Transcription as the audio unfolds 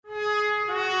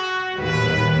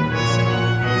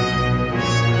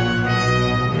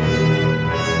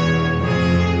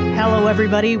Hello,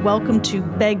 everybody. Welcome to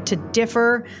Beg to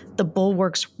Differ, the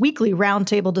Bulwark's weekly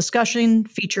roundtable discussion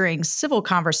featuring civil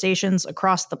conversations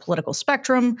across the political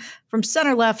spectrum, from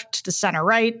center left to center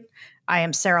right. I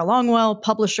am Sarah Longwell,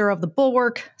 publisher of The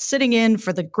Bulwark, sitting in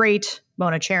for the great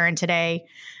Mona Charen today.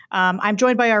 I'm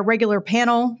joined by our regular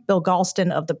panel, Bill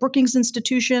Galston of the Brookings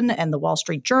Institution and the Wall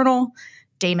Street Journal,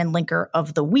 Damon Linker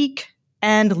of The Week,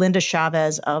 and Linda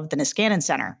Chavez of the Niskanen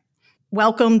Center.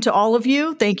 Welcome to all of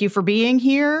you. Thank you for being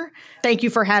here. Thank you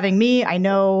for having me. I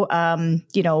know,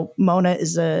 Mona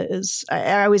is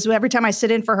I always, every time I sit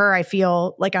in for her, I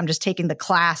feel like I'm just taking the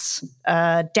class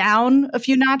down a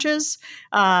few notches,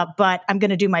 but I'm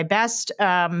going to do my best.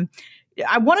 I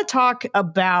want to talk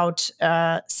about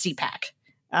CPAC.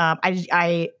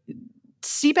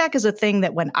 CPAC is a thing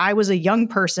that when I was a young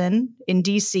person in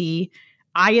DC,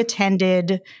 I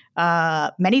attended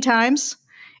many times.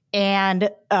 And,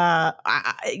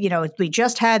 we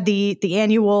just had the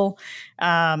annual,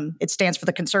 it stands for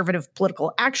the Conservative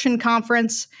Political Action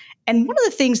Conference. And one of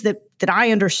the things that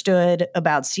I understood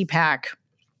about CPAC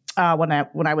when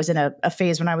I was in a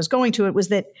phase when I was going to it was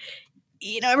that,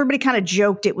 everybody kind of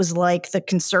joked it was like the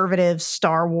conservative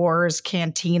Star Wars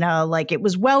cantina. Like it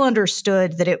was well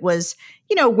understood that it was,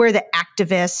 where the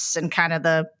activists and kind of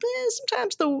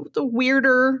sometimes the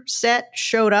weirder set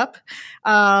showed up.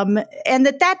 And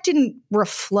that didn't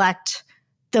reflect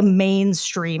the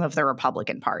mainstream of the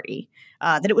Republican Party,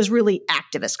 that it was really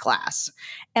activist class.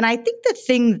 And I think the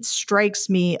thing that strikes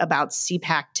me about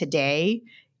CPAC today,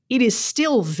 it is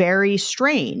still very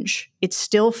strange. It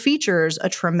still features a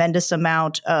tremendous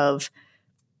amount of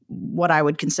what I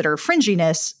would consider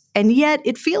fringiness, and yet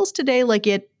it feels today like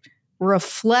it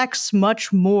reflects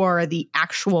much more the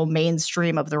actual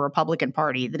mainstream of the Republican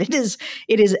Party, that it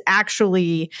is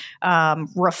actually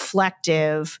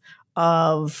reflective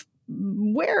of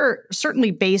where certainly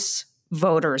base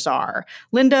voters are.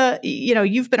 Linda,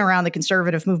 you've been around the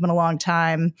conservative movement a long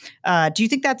time. Do you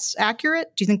think that's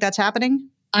accurate? Do you think that's happening?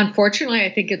 Unfortunately,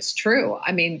 I think it's true.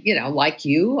 I mean, like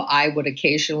you, I would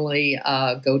occasionally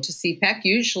go to CPAC,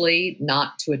 usually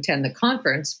not to attend the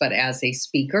conference, but as a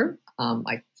speaker.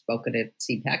 I've spoken at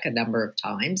CPAC a number of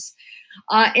times.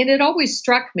 And it always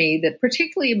struck me that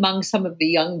particularly among some of the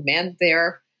young men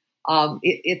there,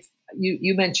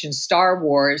 you mentioned Star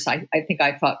Wars. I think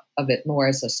I thought of it more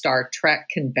as a Star Trek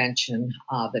convention.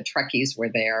 The Trekkies were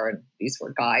there, and these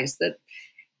were guys that,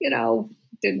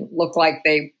 didn't look like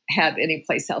they had any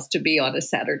place else to be on a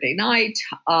Saturday night.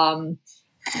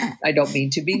 I don't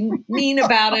mean to be mean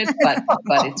about it, but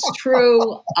it's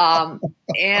true.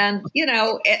 And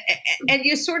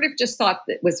you sort of just thought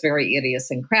that was very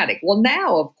idiosyncratic. Well,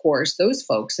 now, of course, those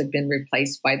folks have been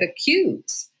replaced by the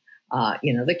Qs,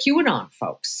 the QAnon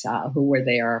folks who were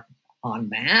there en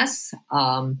masse.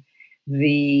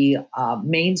 The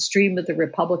mainstream of the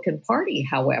Republican Party,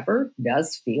 however,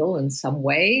 does feel in some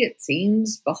way, it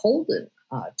seems, beholden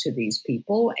to these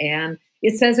people. And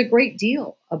it says a great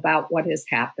deal about what has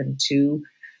happened to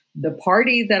the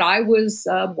party that I was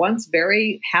once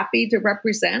very happy to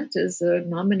represent as a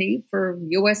nominee for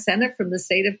U.S. Senate from the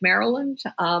state of Maryland.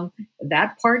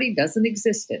 That party doesn't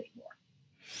exist anymore.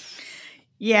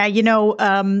 Yeah,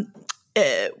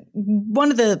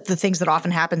 one of the things that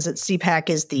often happens at CPAC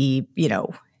is the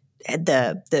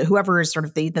whoever is sort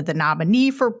of the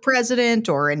nominee for president,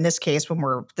 or in this case, when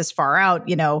we're this far out,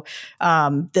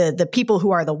 the people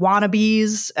who are the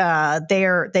wannabes,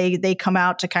 they come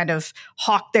out to kind of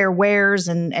hawk their wares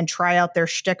and try out their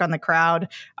shtick on the crowd.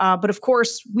 But of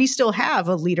course, we still have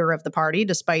a leader of the party,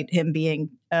 despite him being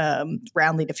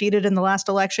roundly defeated in the last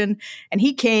election. And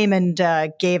he came and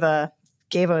gave an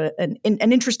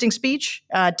interesting speech.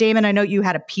 Damon, I know you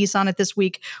had a piece on it this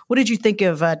week. What did you think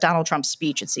of Donald Trump's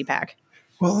speech at CPAC?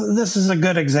 Well, this is a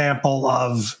good example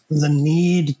of the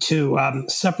need to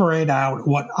separate out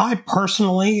what I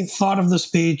personally thought of the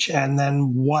speech and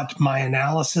then what my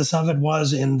analysis of it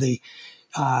was in the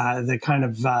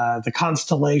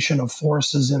constellation of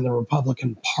forces in the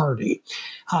Republican Party.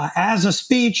 As a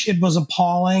speech, it was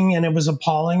appalling, and it was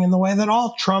appalling in the way that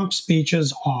all Trump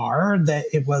speeches are, that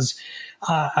it was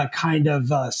a kind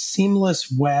of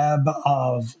seamless web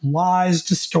of lies,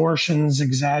 distortions,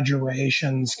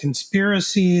 exaggerations,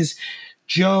 conspiracies,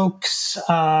 jokes,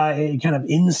 kind of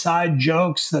inside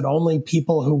jokes that only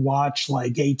people who watch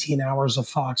like 18 hours of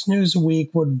Fox News a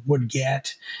week would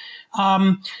get.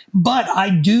 But I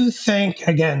do think,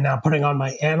 again, now putting on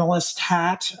my analyst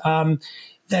hat,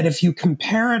 that if you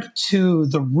compare it to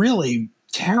the really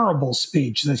terrible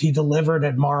speech that he delivered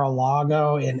at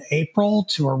Mar-a-Lago in April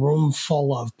to a room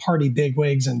full of party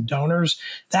bigwigs and donors.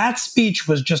 That speech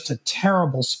was just a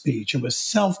terrible speech. It was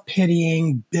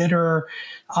self-pitying, bitter,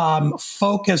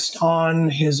 focused on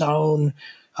his own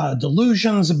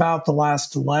delusions about the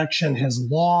last election, his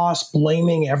loss,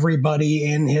 blaming everybody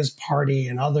in his party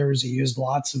and others. He used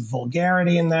lots of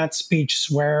vulgarity in that speech,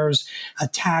 swears,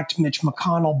 attacked Mitch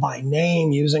McConnell by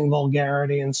name using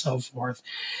vulgarity and so forth.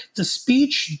 The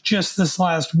speech just this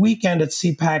last weekend at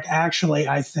CPAC actually,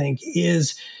 I think,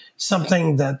 is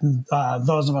something that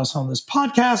those of us on this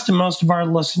podcast and most of our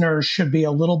listeners should be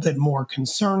a little bit more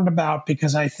concerned about,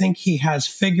 because I think he has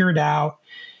figured out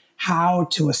how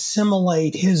to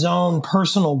assimilate his own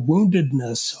personal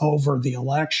woundedness over the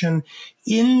election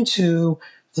into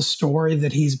the story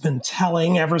that he's been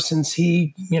telling ever since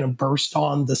he, burst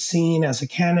on the scene as a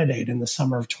candidate in the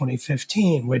summer of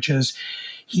 2015, which is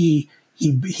he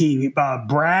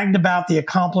bragged about the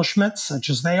accomplishments, such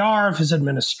as they are, of his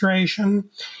administration.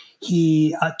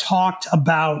 He talked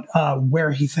about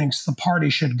where he thinks the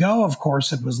party should go. Of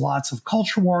course, it was lots of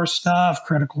culture war stuff,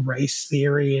 critical race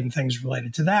theory, and things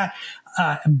related to that,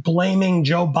 blaming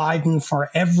Joe Biden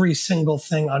for every single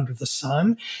thing under the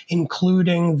sun,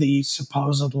 including the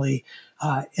supposedly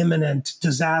imminent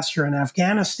disaster in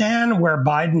Afghanistan, where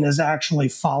Biden is actually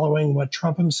following what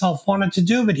Trump himself wanted to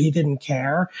do, but he didn't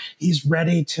care. He's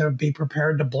ready to be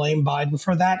prepared to blame Biden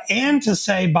for that and to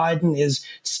say Biden is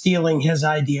stealing his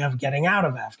idea of getting out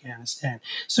of Afghanistan.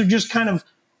 So just kind of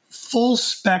full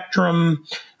spectrum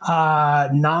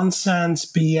nonsense,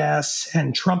 BS,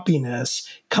 and Trumpiness,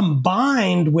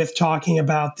 combined with talking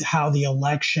about how the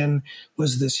election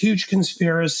was this huge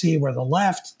conspiracy where the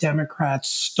left, Democrats,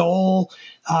 stole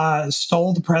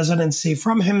the presidency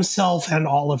from himself and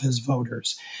all of his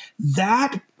voters.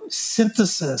 That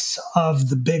synthesis of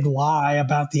the big lie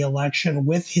about the election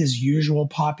with his usual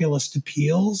populist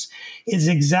appeals is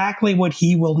exactly what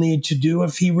he will need to do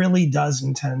if he really does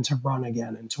intend to run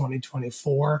again in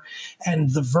 2024.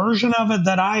 And the version of it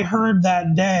that I heard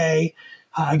that day,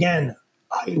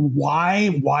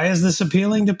 why is this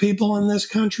appealing to people in this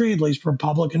country, at least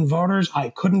Republican voters? I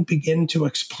couldn't begin to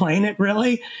explain it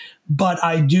really, but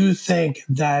I do think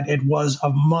that it was a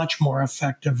much more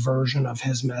effective version of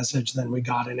his message than we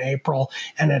got in April,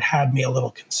 and it had me a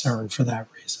little concerned for that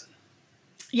reason.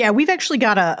 Yeah, we've actually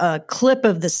got a clip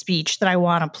of the speech that I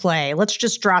want to play. Let's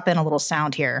just drop in a little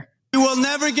sound here. We will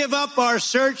never give up our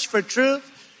search for truth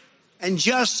and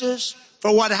justice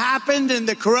for what happened in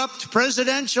the corrupt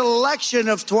presidential election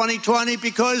of 2020,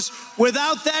 because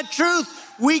without that truth,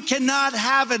 we cannot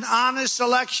have an honest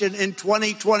election in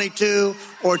 2022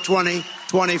 or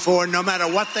 2024, no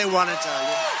matter what they want to tell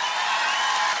you.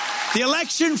 The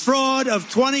election fraud of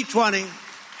 2020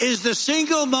 is the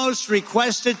single most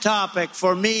requested topic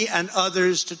for me and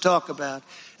others to talk about,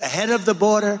 ahead of the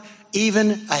border,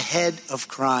 even ahead of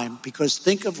crime, because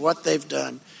think of what they've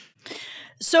done.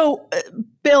 So,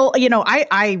 Bill,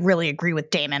 I really agree with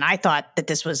Damon. I thought that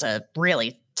this was a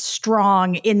really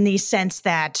strong in the sense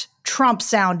that Trump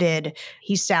sounded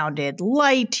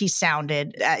light. He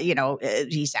sounded,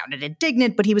 he sounded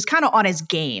indignant, but he was kind of on his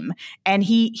game. And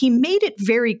he made it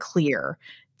very clear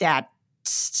that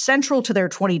central to their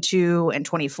 22 and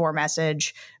 24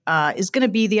 message is going to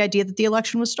be the idea that the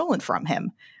election was stolen from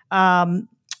him. And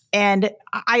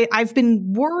I've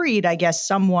been worried, I guess,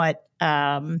 somewhat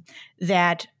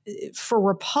that for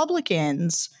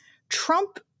Republicans,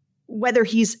 Trump, whether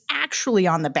he's actually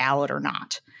on the ballot or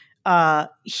not,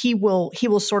 he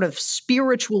will sort of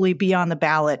spiritually be on the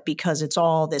ballot because it's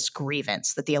all this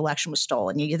grievance that the election was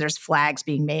stolen. There's flags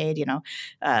being made,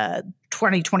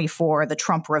 2024, the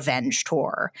Trump revenge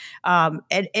tour.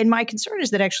 And my concern is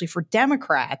that actually for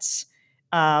Democrats,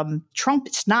 Trump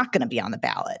is not going to be on the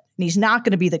ballot, and he's not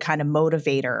going to be the kind of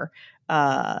motivator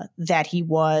that he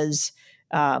was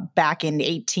back in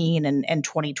 18 and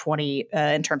 2020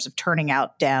 in terms of turning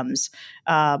out Dems.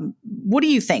 What do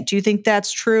you think? Do you think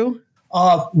that's true?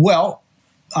 Well,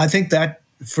 I think that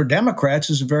for Democrats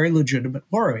is a very legitimate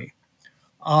worry.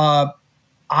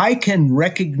 I can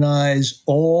recognize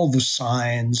all the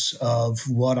signs of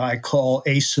what I call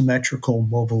asymmetrical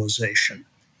mobilization.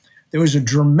 There was a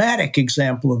dramatic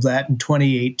example of that in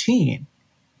 2018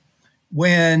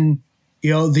 when,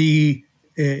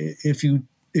 if you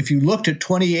looked at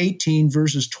 2018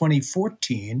 versus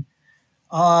 2014,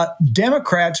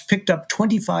 Democrats picked up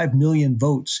 25 million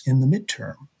votes in the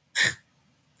midterm.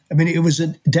 I mean, it was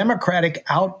a Democratic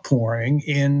outpouring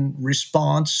in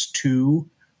response to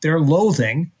their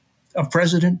loathing of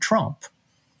President Trump.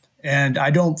 And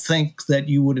I don't think that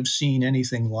you would have seen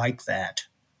anything like that,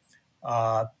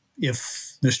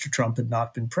 if Mr. Trump had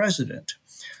not been president.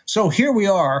 So here we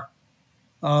are,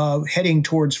 heading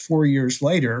towards 4 years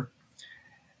later,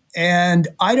 and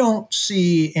I don't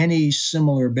see any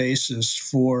similar basis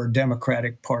for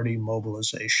Democratic Party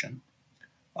mobilization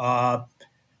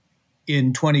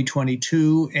in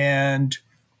 2022. And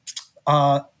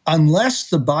unless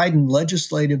the Biden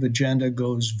legislative agenda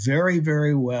goes very,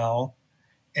 very well,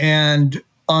 and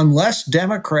unless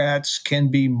Democrats can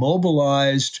be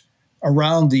mobilized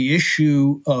around the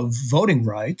issue of voting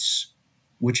rights,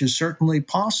 which is certainly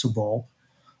possible,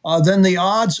 then the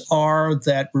odds are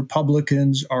that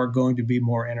Republicans are going to be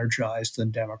more energized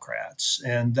than Democrats.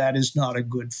 And that is not a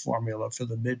good formula for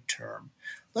the midterm.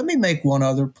 Let me make one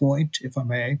other point, if I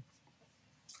may.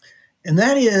 And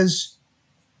that is,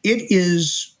 it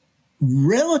is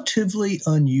relatively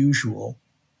unusual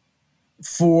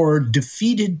for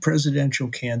defeated presidential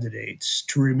candidates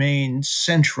to remain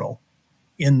central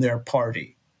in their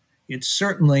party. It's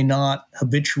certainly not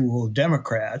habitual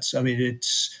Democrats. I mean,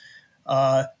 it's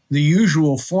the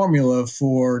usual formula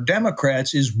for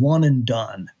Democrats is one and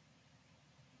done.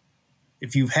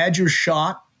 If you've had your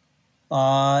shot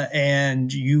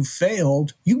and you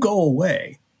failed, you go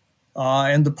away.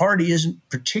 And the party isn't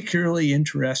particularly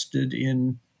interested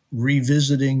in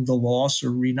revisiting the loss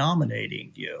or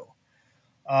renominating you.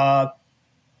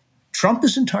 Trump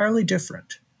is entirely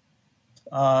different.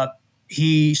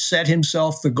 He set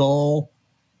himself the goal,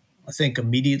 I think,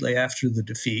 immediately after the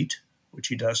defeat, which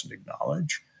he doesn't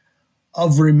acknowledge,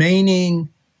 of remaining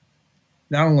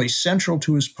not only central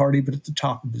to his party, but at the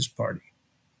top of his party.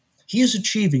 He is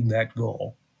achieving that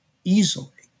goal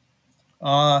easily.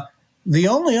 The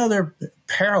only other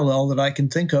parallel that I can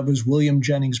think of is William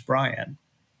Jennings Bryan.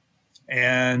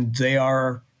 And they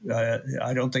are,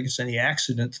 I don't think it's any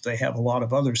accident that they have a lot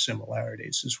of other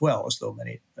similarities as well as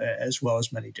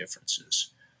many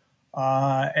differences.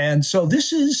 And so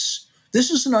this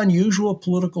is an unusual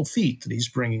political feat that he's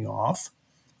bringing off.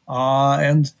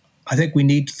 And I think we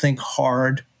need to think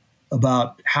hard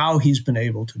about how he's been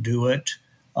able to do it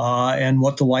and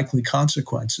what the likely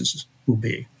consequences will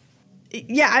be.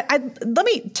 Yeah, let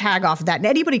me tag off of that. And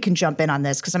anybody can jump in on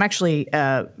this because I'm actually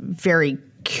very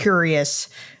curious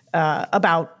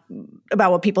about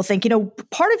what people think. You know,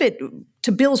 part of it,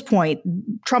 to Bill's point,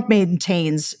 Trump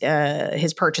maintains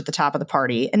his perch at the top of the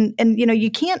party, and you know,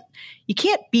 you can't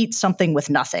beat something with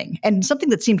nothing. And something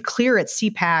that seemed clear at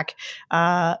CPAC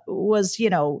was, you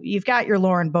know, you've got your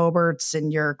Lauren Boeberts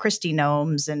and your Kristi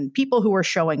Noems and people who are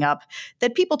showing up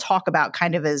that people talk about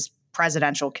kind of as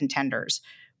presidential contenders,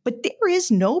 but there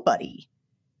is nobody.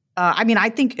 I mean, I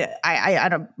think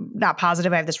I'm not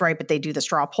positive I have this right, but they do the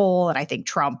straw poll, and I think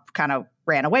Trump kind of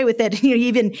ran away with it. You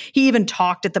know, he even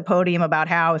talked at the podium about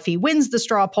how if he wins the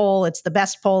straw poll, it's the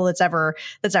best poll that's ever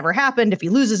happened. If he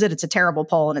loses it, it's a terrible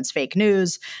poll and it's fake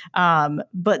news.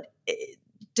 But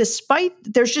despite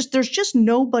there's just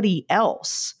nobody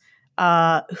else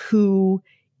who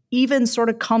even sort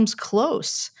of comes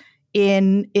close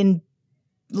in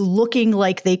looking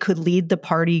like they could lead the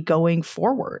party going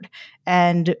forward.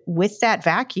 And with that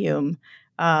vacuum,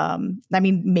 I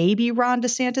mean, maybe Ron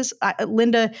DeSantis.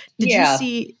 Linda, did you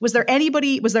see? Was there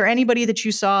anybody that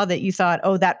you saw that you thought,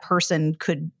 oh, that person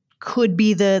could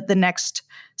be the next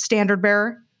standard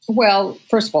bearer? Well,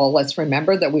 first of all, let's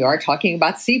remember that we are talking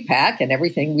about CPAC, and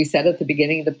everything we said at the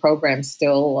beginning of the program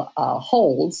still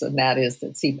holds, and that is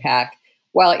that CPAC,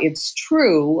 while it's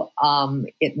true,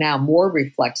 it now more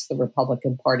reflects the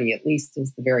Republican Party, at least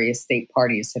as the various state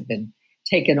parties have been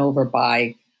taken over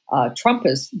by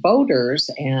Trumpist voters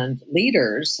and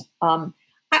leaders. I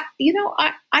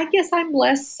guess I'm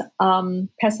less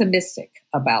pessimistic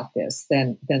about this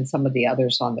than some of the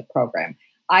others on the program.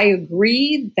 I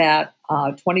agree that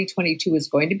 2022 is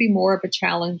going to be more of a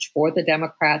challenge for the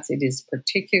Democrats. It is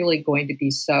particularly going to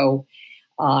be so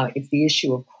if the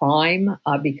issue of crime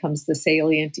becomes the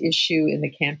salient issue in the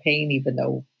campaign, even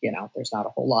though, you know, there's not a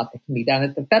whole lot that can be done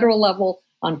at the federal level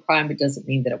on crime, it doesn't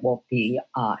mean that it won't be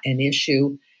an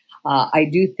issue. I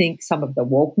do think some of the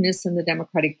wokeness in the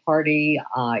Democratic Party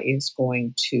is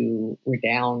going to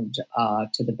redound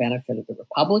to the benefit of the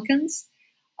Republicans.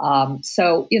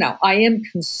 So, you know, I am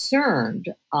concerned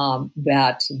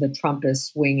that the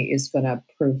Trumpist wing is going to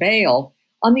prevail.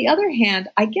 On the other hand,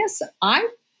 I guess I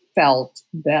felt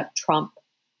that Trump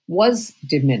was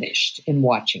diminished in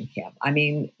watching him. I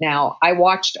mean, now I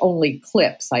watched only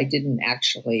clips. I didn't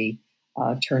actually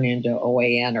turn into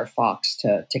OAN or Fox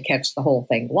to catch the whole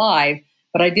thing live,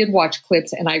 but I did watch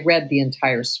clips and I read the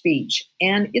entire speech.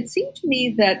 And it seemed to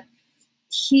me that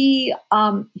he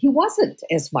wasn't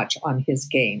as much on his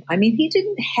game. I mean, he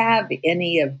didn't have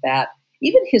any of that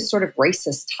even his sort of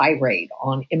racist tirade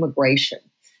on immigration.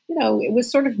 It was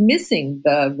sort of missing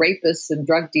the rapists and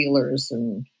drug dealers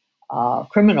and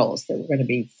criminals that were going to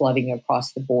be flooding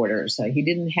across the borders. He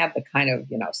didn't have the kind of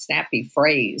snappy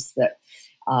phrase that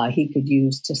he could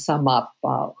use to sum up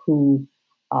who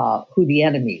the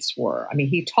enemies were. I mean,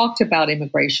 he talked about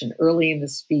immigration early in the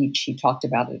speech. He talked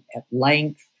about it at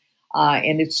length.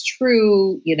 And it's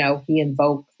true, he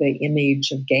invoked the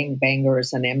image of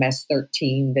gangbangers and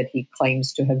MS-13 that he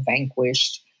claims to have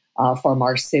vanquished from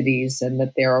our cities, and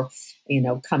that they're,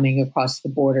 coming across the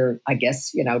border, I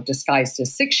guess, disguised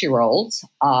as 6-year-olds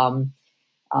and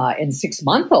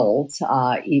 6-month-olds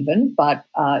even. But,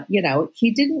 I don't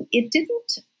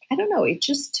know, it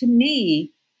just, to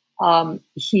me,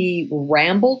 he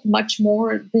rambled much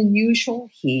more than usual.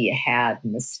 He had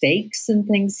mistakes in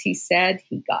things he said.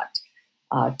 He got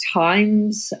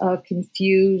times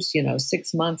confused.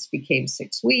 6 months became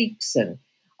 6 weeks. And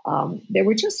there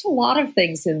were just a lot of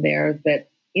things in there that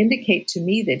indicate to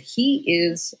me that he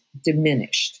is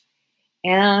diminished.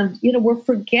 And, we're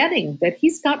forgetting that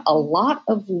he's got a lot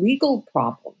of legal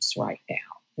problems right now.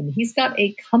 And he's got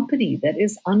a company that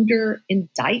is under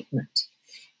indictment.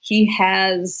 He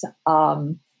has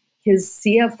his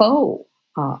CFO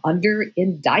under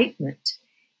indictment.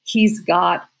 He's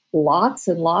got lots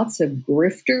and lots of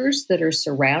grifters that are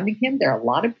surrounding him. There are a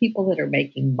lot of people that are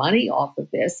making money off of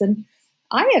this. And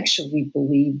I actually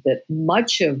believe that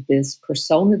much of this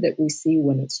persona that we see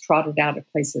when it's trotted out at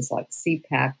places like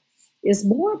CPAC is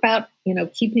more about,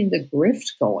 keeping the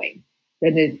grift going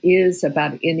than it is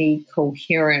about any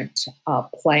coherent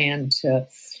plan to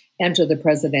enter the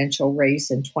presidential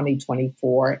race in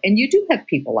 2024. And you do have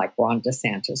people like Ron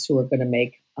DeSantis who are going to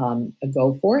make a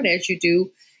go for it, as you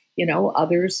do,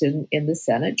 others in the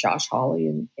Senate, Josh Hawley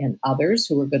and others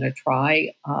who are going to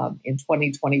try in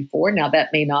 2024. Now,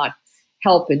 that may not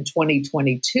help in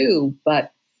 2022,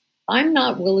 but I'm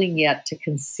not willing yet to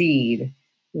concede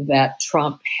that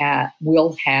Trump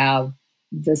will have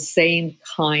the same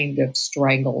kind of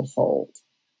stranglehold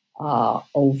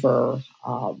over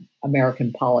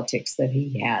American politics that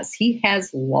he has. He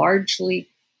has largely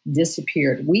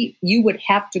disappeared. You would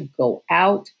have to go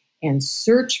out and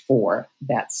search for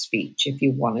that speech if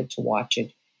you wanted to watch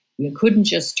it. You couldn't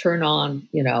just turn on,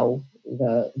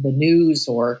 the news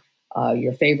or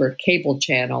your favorite cable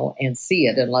channel and see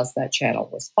it unless that channel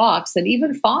was Fox. And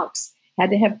even Fox had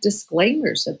to have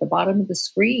disclaimers at the bottom of the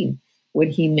screen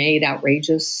when he made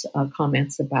outrageous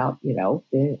comments about,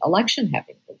 the election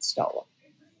having been stolen.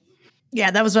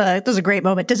 Yeah, that was a great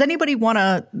moment. Does anybody want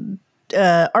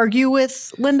to argue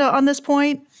with Linda on this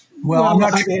point? Well, I'm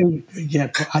not sure.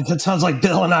 Yeah, that sounds like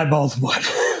Bill and I both would.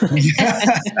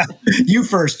 You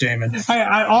first, Damon.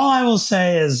 All I will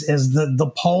say is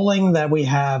the polling that we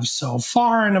have so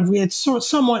far, and it's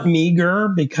somewhat meager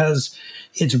because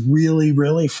it's really,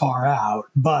 really far out.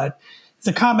 But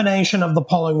the combination of the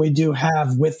polling we do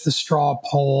have with the straw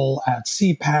poll at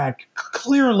CPAC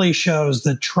clearly shows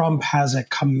that Trump has a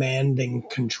commanding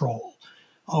control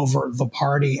over the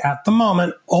party at the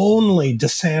moment. Only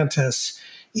DeSantis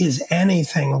is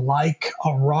anything like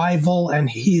a rival, and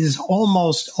he's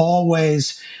almost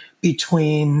always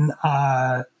between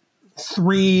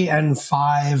 3 and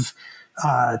 5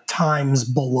 times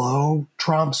below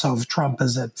Trump. So if Trump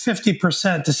is at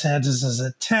 50%, DeSantis is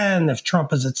at 10. If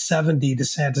Trump is at 70,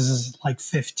 DeSantis is at like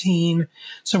 15.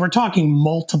 So we're talking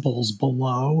multiples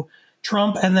below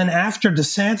Trump. And then after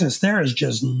DeSantis, there is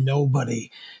just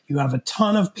nobody. You have a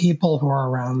ton of people who are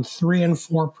around 3 and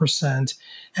 4%.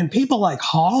 And people like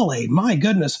Hawley, my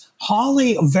goodness,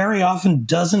 Hawley very often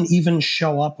doesn't even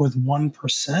show up with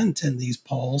 1% in these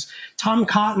polls. Tom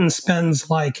Cotton spends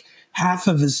like half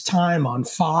of his time on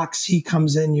Fox. He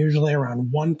comes in usually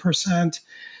around 1%.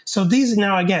 So these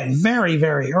now, again, very,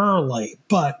 very early,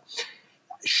 but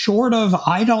short of,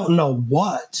 I don't know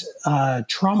what,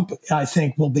 Trump, I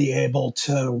think, will be able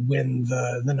to win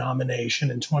the nomination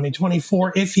in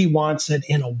 2024 if he wants it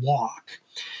in a walk.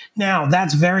 Now,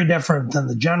 that's very different than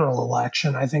the general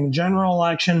election. I think general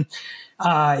election,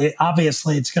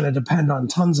 obviously, it's going to depend on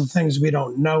tons of things we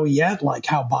don't know yet, like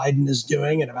how Biden is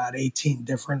doing in about 18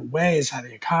 different ways, how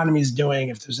the economy is doing,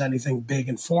 if there's anything big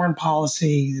in foreign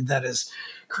policy that is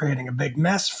creating a big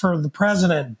mess for the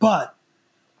president. But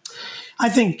I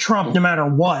think Trump, no matter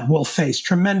what, will face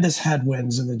tremendous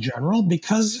headwinds in the general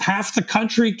because half the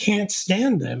country can't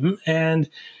stand him. And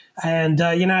And,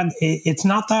 it's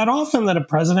not that often that a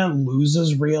president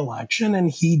loses re-election, and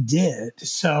he did.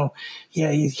 So,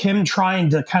 him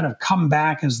trying to kind of come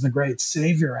back as the great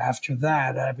savior after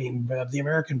that, I mean, the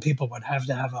American people would have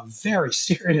to have a very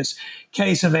serious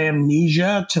case of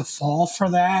amnesia to fall for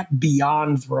that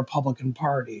beyond the Republican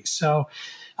Party. So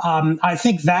I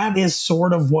think that is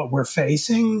sort of what we're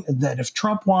facing, that if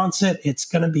Trump wants it, it's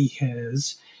going to be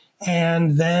his.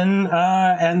 And then,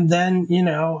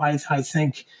 I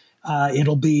think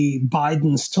it'll be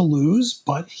Biden's to lose,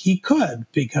 but he could,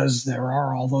 because there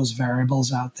are all those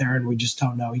variables out there and we just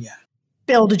don't know yet.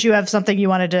 Bill, did you have something you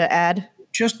wanted to add?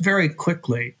 Just very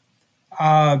quickly,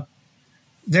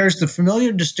 there's the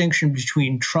familiar distinction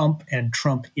between Trump and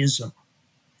Trumpism.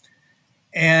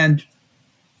 And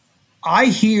I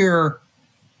hear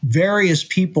various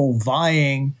people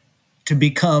vying to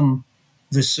become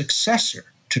the successor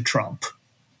to Trump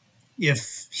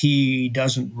if he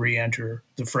doesn't re-enter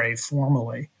the fray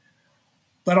formally.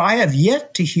 But I have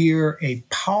yet to hear a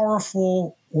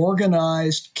powerful,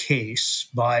 organized case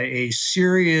by a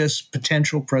serious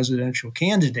potential presidential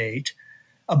candidate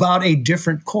about a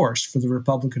different course for the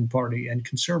Republican Party and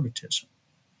conservatism.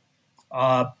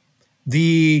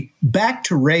 The back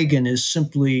to Reagan is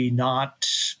simply not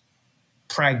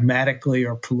pragmatically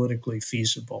or politically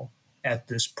feasible at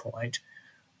this point.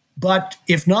 But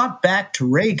if not back to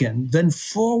Reagan, then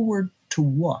forward to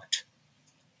what?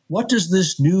 What does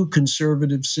this new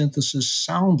conservative synthesis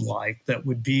sound like that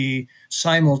would be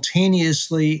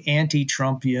simultaneously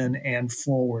anti-Trumpian and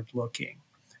forward-looking?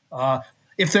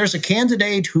 If there's a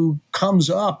candidate who comes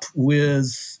up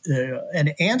with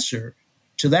an answer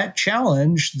to that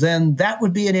challenge, then that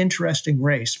would be an interesting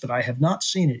race, but I have not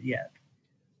seen it yet.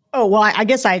 Oh, well, I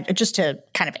guess just to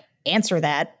kind of answer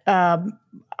that,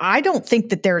 I don't think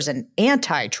that there's an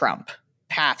anti-Trump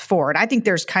path forward. I think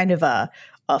there's kind of a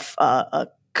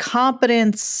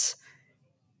competence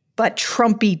but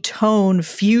Trumpy tone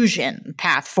fusion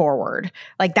path forward.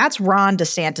 Like, that's Ron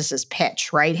DeSantis's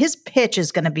pitch, right? His pitch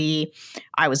is going to be,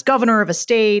 I was governor of a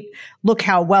state. Look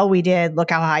how well we did. Look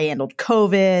how I handled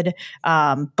COVID.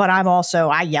 But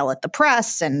I yell at the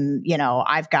press, and,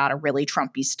 I've got a really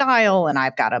Trumpy style, and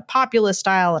I've got a populist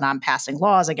style, and I'm passing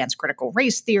laws against critical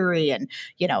race theory and,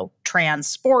 trans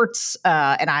sports.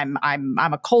 And I'm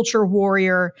a culture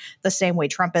warrior the same way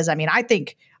Trump is. I mean,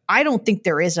 I don't think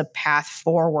there is a path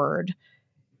forward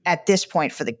at this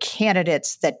point for the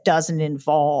candidates that doesn't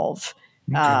involve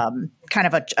kind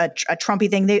of a Trumpy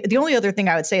thing. The only other thing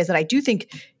I would say is that I do think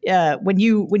when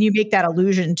you make that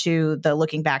allusion to the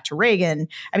looking back to Reagan,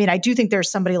 I mean, I do think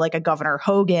there's somebody like a Governor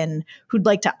Hogan who'd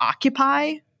like to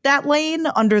occupy that lane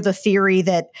under the theory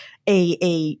that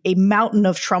a mountain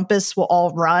of Trumpists will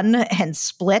all run and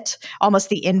split, almost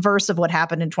the inverse of what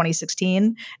happened in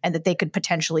 2016, and that they could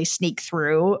potentially sneak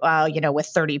through,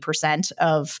 with 30%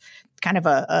 of kind of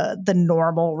the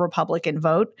normal Republican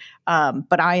vote.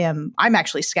 But I'm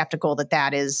actually skeptical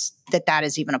that is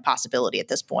even a possibility at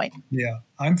this point. Yeah,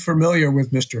 I'm familiar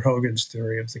with Mr. Hogan's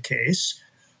theory of the case.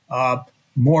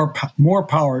 More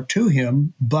power to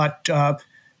him, but.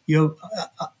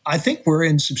 I think we're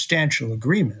in substantial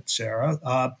agreement, Sarah.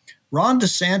 Ron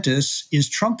DeSantis is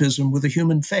Trumpism with a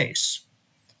human face.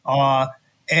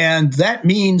 And that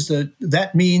means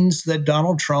that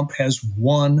Donald Trump has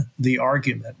won the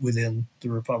argument within the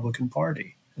Republican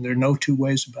Party. And there are no two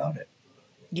ways about it.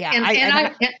 Yeah,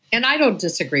 and I don't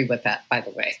disagree with that, by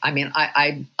the way. I mean,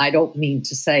 I don't mean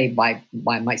to say by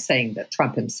my saying that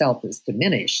Trump himself is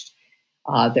diminished,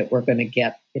 that we're going to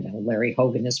get, Larry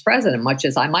Hogan as president, much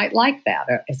as I might like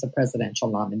that as a presidential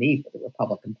nominee for the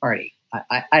Republican Party.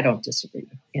 I don't disagree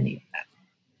with any of that.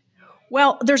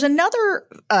 Well, there's another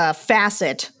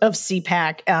facet of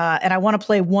CPAC, and I want to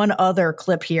play one other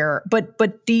clip here. But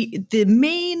the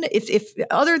main, if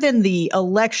other than the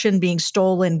election being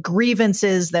stolen,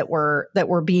 grievances that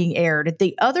were being aired,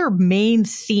 the other main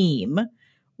theme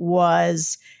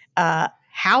was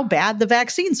how bad the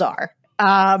vaccines are.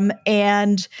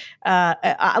 In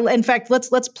fact,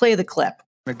 let's play the clip.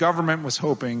 The government was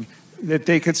hoping that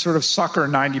they could sort of sucker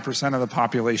 90% of the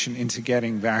population into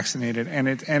getting vaccinated, and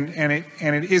it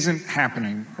isn't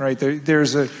happening, right?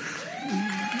 There's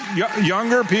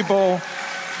younger people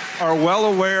are well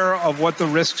aware of what the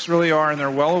risks really are, and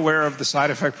they're well aware of the side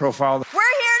effect profile. We're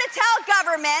here to tell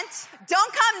government,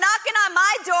 don't come knocking on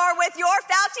my door with your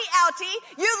Fauci outie.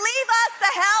 You leave us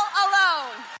the hell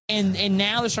alone. And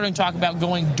now they're starting to talk about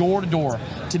going door to door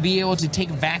to be able to take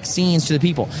vaccines to the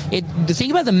people.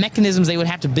 Think about the mechanisms they would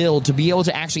have to build to be able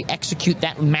to actually execute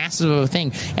that massive of a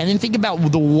thing. And then think about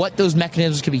what those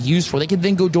mechanisms could be used for. They could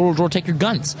then go door to door, take your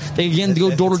guns. They again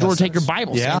go door to door, take your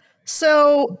Bibles. Yeah.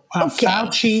 So, okay.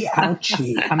 Fauci,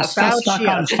 ouchie. I'm still stuck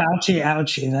on Fauci,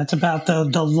 ouchie. That's about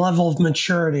the level of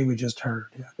maturity we just heard.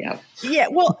 Yeah.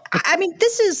 Well, I mean,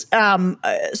 this is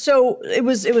so it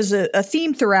was a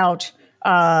theme throughout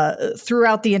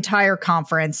the entire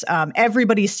conference.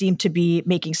 Everybody seemed to be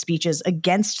making speeches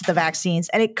against the vaccines,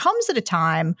 and it comes at a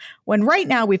time when right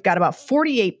now we've got about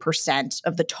 48%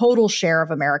 of the total share of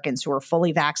Americans who are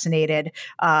fully vaccinated,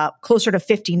 closer to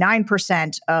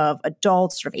 59% of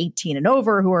adults sort of 18 and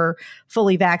over who are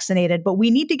fully vaccinated, but we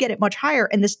need to get it much higher.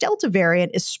 And this Delta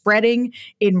variant is spreading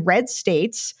in red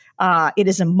states. It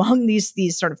is among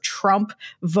these sort of Trump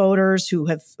voters who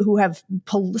have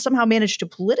somehow managed to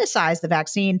politicize the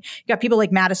vaccine. You got people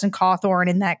like Madison Cawthorn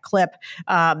in that clip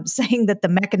saying that the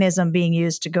mechanism being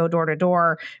used to go door to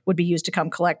door would be used to come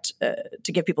collect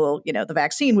to give people, the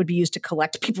vaccine would be used to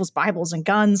collect people's Bibles and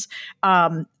guns.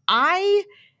 I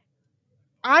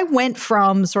went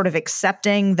from sort of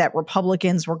accepting that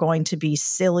Republicans were going to be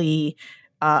silly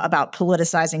about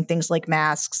politicizing things like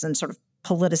masks and sort of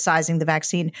politicizing the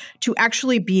vaccine to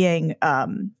actually being, I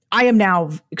am now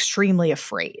extremely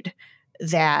afraid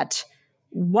that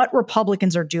what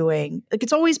Republicans are doing, like,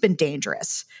 it's always been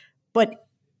dangerous, but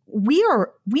we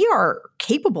are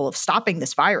capable of stopping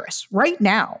this virus right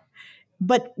now.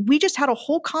 But we just had a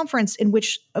whole conference in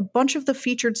which a bunch of the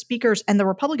featured speakers and the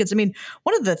Republicans, I mean,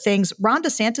 one of the things, Ron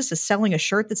DeSantis is selling a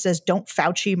shirt that says, "Don't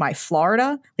Fauci my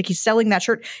Florida." Like, he's selling that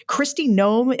shirt. Kristi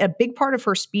Noem, a big part of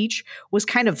her speech was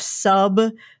kind of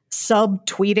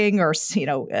sub-tweeting or,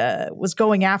 was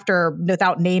going after,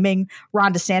 without naming,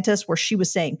 Ron DeSantis, where she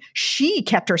was saying she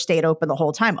kept her state open the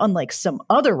whole time, unlike some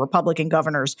other Republican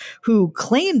governors who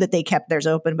claimed that they kept theirs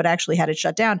open but actually had it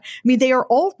shut down. I mean, they are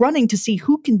all running to see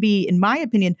who can be, in my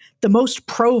opinion, the most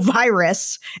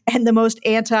pro-virus and the most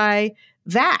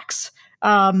anti-vax.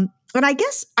 And I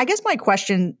guess my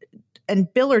question,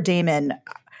 and Bill or Damon,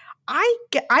 I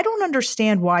don't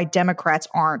understand why Democrats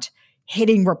aren't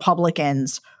hitting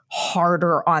Republicans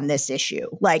harder on this issue.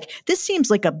 Like, this seems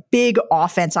like a big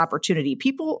offense opportunity.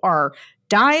 People are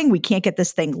dying. We can't get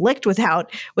this thing licked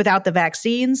without the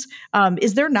vaccines.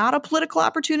 Is there not a political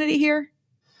opportunity here?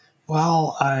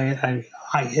 Well, I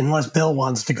unless Bill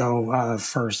wants to go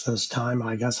first this time,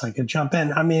 I guess I could jump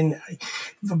in. I mean,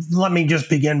 let me just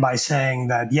begin by saying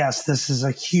that, yes, this is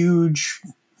a huge,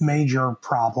 major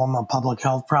problem, a public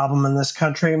health problem in this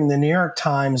country. I mean, the New York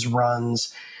Times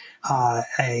runs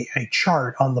a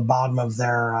chart on the bottom of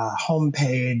their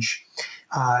homepage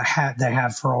they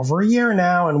have for over a year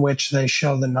now, in which they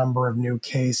show the number of new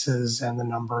cases and the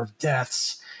number of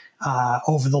deaths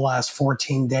over the last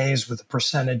 14 days with a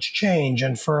percentage change.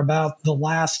 And for about the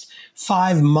last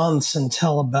 5 months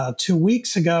until about 2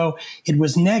 weeks ago, it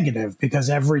was negative, because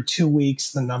every 2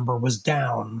 weeks the number was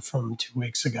down from 2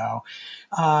 weeks ago.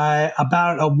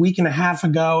 About a week and a half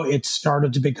ago, it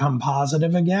started to become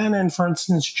positive again. And for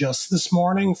instance, just this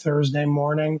morning, Thursday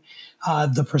morning,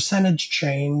 the percentage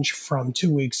change from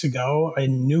 2 weeks ago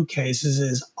in new cases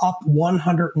is up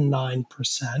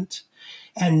 109%.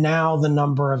 And now the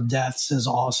number of deaths is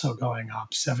also going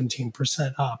up,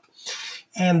 17% up.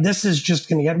 And this is just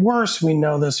going to get worse. We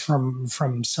know this from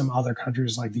some other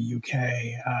countries like the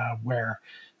UK, where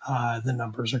the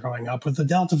numbers are going up with the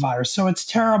Delta virus. So it's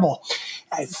terrible.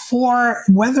 For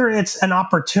whether it's an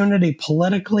opportunity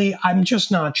politically, I'm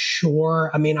just not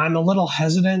sure. I mean, I'm a little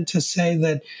hesitant to say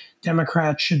that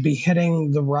Democrats should be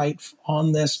hitting the right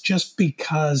on this, just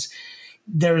because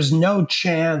there's no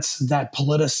chance that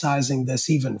politicizing this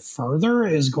even further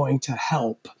is going to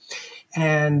help.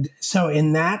 And so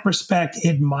in that respect,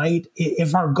 it might,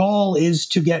 if our goal is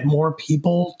to get more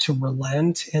people to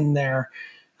relent in their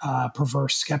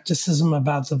perverse skepticism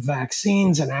about the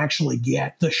vaccines and actually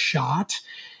get the shot,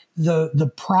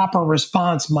 the proper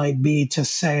response might be to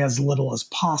say as little as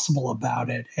possible about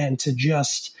it, and to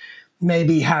just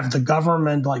maybe have the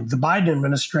government, like the Biden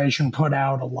administration, put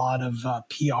out a lot of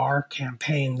PR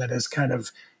campaign that is kind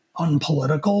of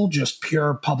unpolitical, just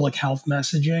pure public health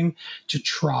messaging, to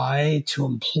try to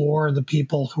implore the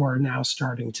people who are now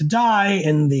starting to die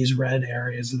in these red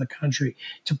areas of the country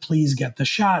to please get the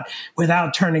shot,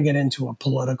 without turning it into a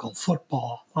political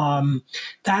football.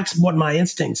 That's what my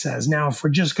instinct says. Now, if we're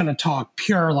just going to talk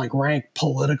pure, like, rank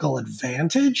political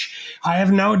advantage, I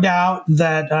have no doubt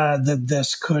that that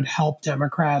this could help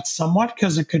Democrats somewhat,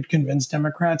 because it could convince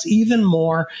Democrats even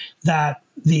more that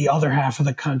the other half of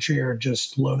the country are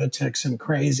just lunatics and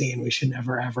crazy, and we should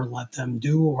never, ever let them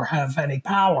do or have any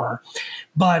power.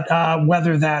 But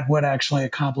whether that would actually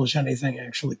accomplish anything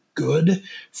actually good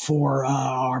for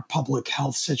our public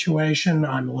health situation,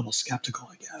 I'm a little skeptical,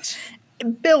 I guess.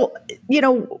 Bill,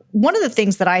 one of the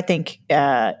things that I think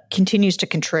continues to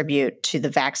contribute to the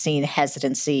vaccine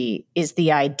hesitancy is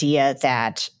the idea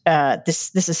that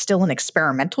this is still an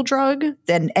experimental drug,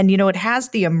 and it has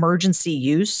the emergency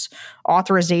use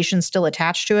authorization still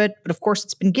attached to it. But of course,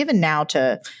 it's been given now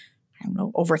to, I don't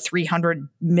know, over 300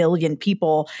 million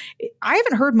people. I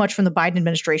haven't heard much from the Biden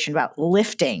administration about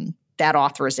lifting that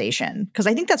authorization, because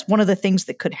I think that's one of the things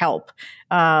that could help.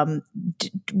 Why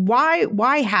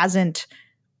hasn't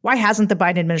the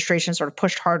Biden administration sort of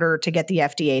pushed harder to get the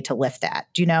FDA to lift that?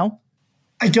 Do you know?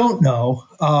 I don't know.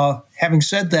 Having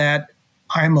said that,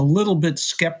 I'm a little bit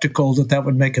skeptical that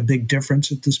would make a big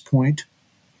difference at this point.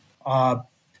 I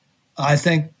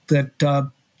think that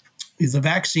the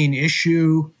vaccine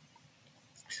issue,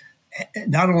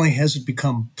 not only has it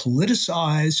become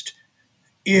politicized,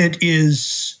 it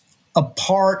is a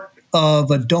part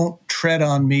of a "don't tread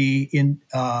on me" in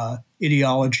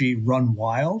ideology run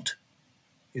wild.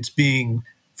 It's being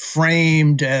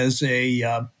framed as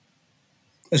a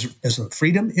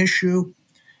freedom issue.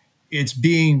 It's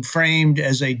being framed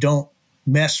as a "don't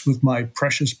mess with my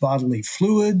precious bodily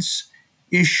fluids"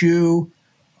 issue.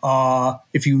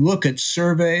 If you look at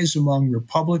surveys among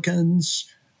Republicans,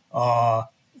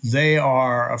 they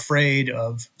are afraid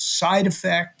of side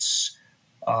effects.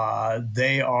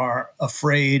 They are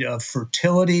afraid of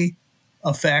fertility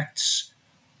effects.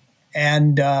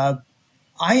 And I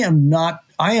am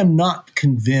not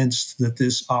convinced that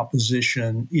this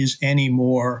opposition is any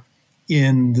more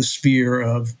in the sphere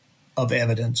of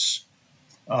evidence.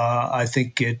 I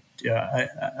think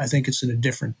it's in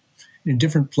a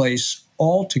different place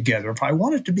altogether. If I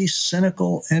wanted to be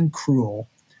cynical and cruel,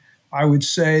 I would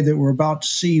say that we're about to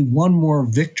see one more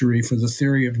victory for the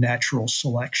theory of natural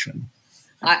selection.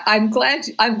 I'm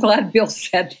glad Bill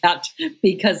said that,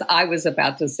 because I was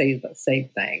about to say the same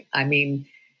thing. I mean,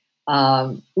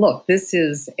 look, this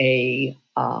is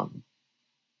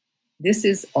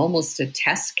almost a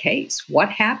test case. What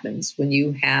happens when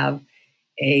you have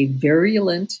a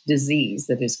virulent disease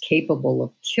that is capable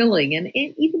of killing, and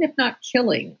even if not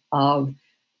killing, of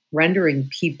rendering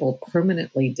people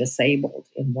permanently disabled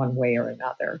in one way or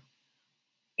another?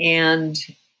 And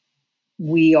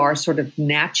we are sort of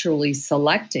naturally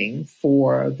selecting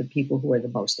for the people who are the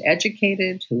most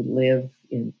educated, who live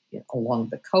along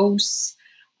the coasts,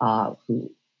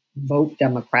 who vote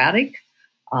Democratic.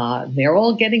 They're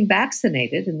all getting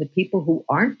vaccinated, and the people who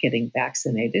aren't getting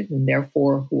vaccinated, and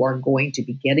therefore who are going to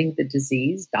be getting the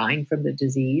disease, dying from the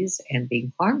disease, and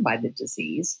being harmed by the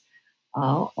disease,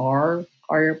 are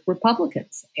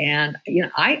Republicans. And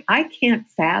I can't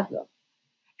fathom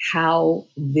how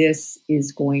this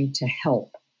is going to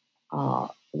help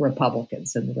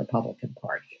Republicans and the Republican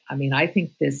Party. I mean, I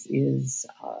think this is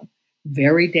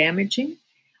very damaging.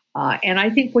 And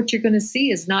I think what you're going to see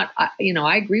is not,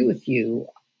 I agree with you,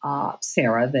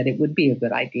 Sarah, that it would be a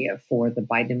good idea for the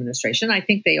Biden administration. I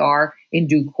think they are in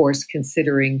due course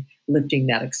considering lifting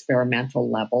that experimental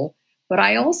level. But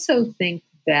I also think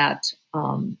that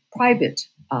private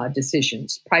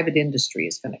decisions, private industry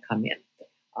is going to come in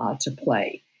to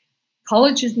play.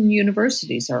 Colleges and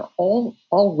universities are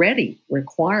already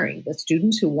requiring that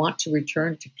students who want to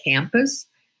return to campus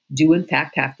do in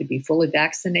fact have to be fully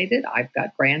vaccinated. I've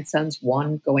got grandsons,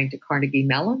 one going to Carnegie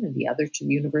Mellon and the other to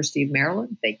the University of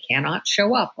Maryland. They cannot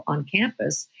show up on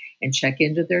campus and check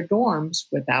into their dorms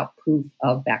without proof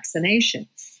of vaccination.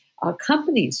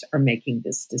 Companies are making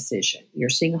this decision. You're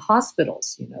seeing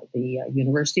hospitals, the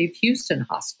University of Houston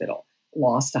Hospital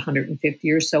lost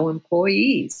 150 or so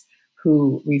employees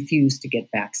who refused to get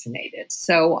vaccinated.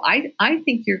 So I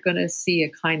think you're going to see a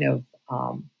kind of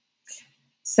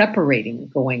separating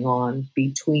going on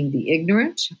between the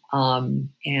ignorant and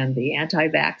the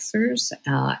anti-vaxxers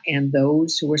and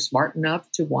those who are smart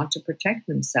enough to want to protect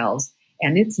themselves.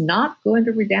 And it's not going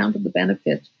to redound to the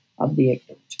benefit of the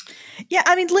ignorant. Yeah,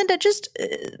 I mean, Linda, just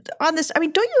on this, I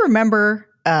mean, don't you remember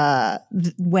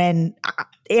when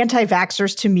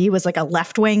anti-vaxxers to me was like a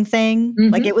left-wing thing?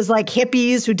 Mm-hmm. Like it was like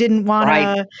hippies who didn't want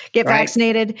to get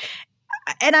vaccinated.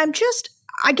 And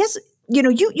I guess,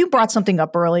 you brought something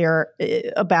up earlier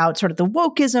about sort of the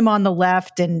wokeism on the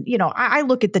left. And, I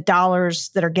look at the dollars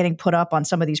that are getting put up on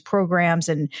some of these programs,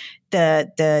 and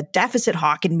the deficit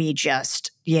hawk in me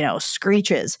just,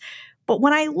 screeches. But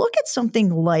when I look at something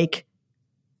like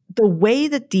the way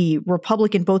that the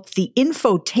Republican, both the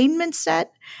infotainment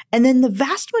set and then the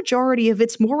vast majority of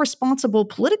its more responsible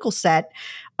political set,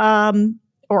 or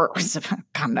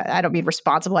I don't mean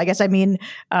responsible, I guess I mean,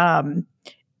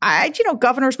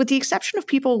 governors, with the exception of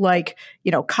people like,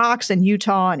 Cox in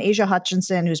Utah and Asia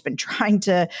Hutchinson, who's been trying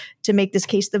to make this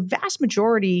case, the vast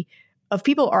majority of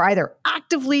people are either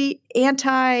actively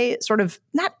anti, sort of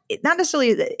not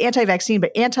necessarily anti-vaccine,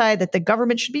 but anti that the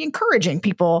government should be encouraging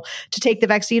people to take the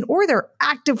vaccine, or they're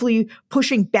actively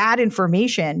pushing bad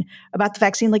information about the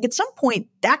vaccine. Like at some point,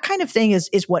 that kind of thing is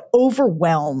what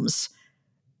overwhelms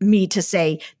me to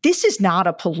say, this is not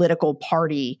a political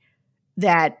party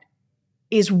that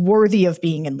is worthy of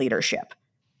being in leadership.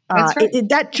 That's right.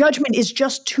 That judgment is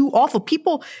just too awful.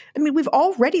 People, I mean, we've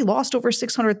already lost over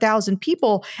 600,000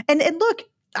 people. And look,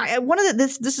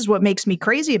 this is what makes me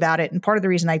crazy about it. And part of the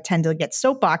reason I tend to get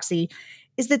soapboxy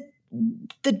is that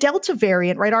the Delta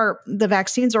variant, right, the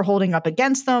vaccines are holding up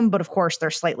against them. But of course,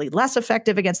 they're slightly less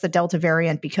effective against the Delta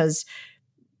variant because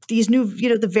these new,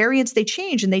 the variants, they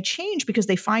change because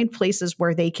they find places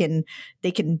where they can,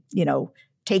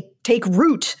 take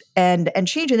root and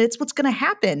change. And it's what's going to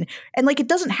happen. And like, it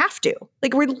doesn't have to.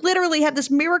 Like, we literally have this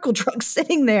miracle drug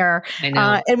sitting there,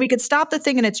 and we could stop the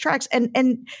thing in its tracks.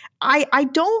 And I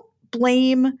don't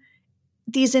blame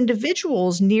these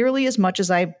individuals nearly as much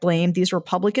as I blame these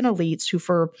Republican elites who,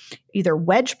 for either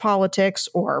wedge politics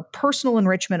or personal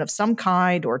enrichment of some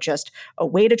kind, or just a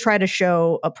way to try to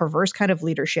show a perverse kind of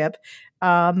leadership,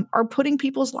 are putting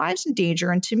people's lives in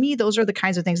danger. And to me, those are the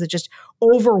kinds of things that just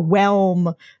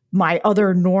overwhelm my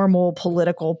other normal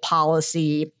political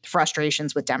policy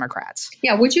frustrations with Democrats.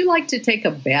 Yeah. Would you like to take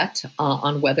a bet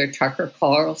on whether Tucker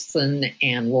Carlson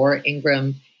and Laura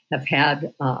Ingraham have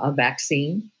had a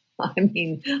vaccine? I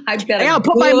mean, I bet. I'll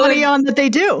put my money on that they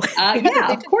do.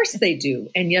 Yeah, of course they do.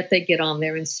 And yet they get on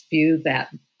there and spew that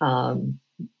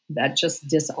just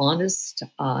dishonest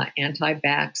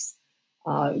anti-vax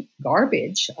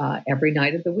garbage every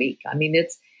night of the week. I mean,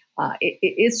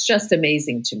 it's just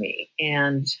amazing to me.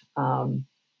 And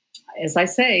as I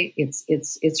say,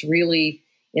 it's really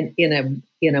in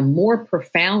a more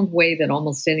profound way than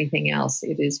almost anything else.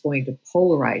 It is going to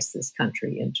polarize this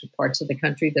country into parts of the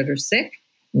country that are sick,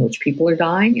 in which people are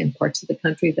dying, and parts of the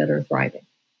country that are thriving,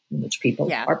 in which people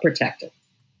are protected.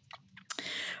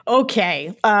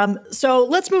 Okay. So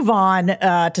let's move on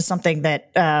to something that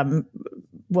I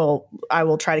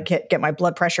will try to get my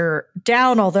blood pressure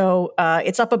down, although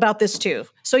it's up about this too.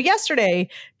 So yesterday,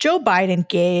 Joe Biden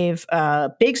gave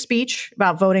a big speech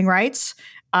about voting rights.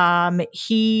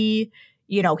 He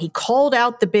called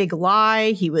out the big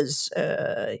lie. He was,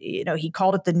 he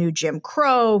called it the new Jim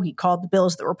Crow. He called the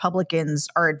bills that Republicans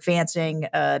are advancing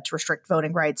to restrict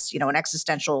voting rights, an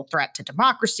existential threat to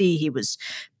democracy. He was,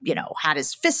 had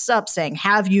his fists up saying,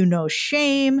 "Have you no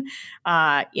shame?"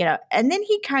 And then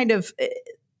he kind of,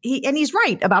 and he's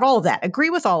right about all of that, agree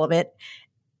with all of it.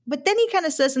 But then he kind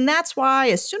of says, and that's why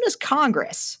as soon as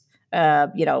Congress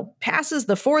passes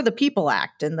the For the People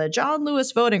Act and the John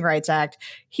Lewis Voting Rights Act,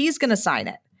 he's going to sign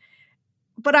it.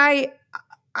 But I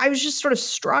was just sort of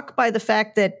struck by the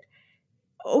fact that,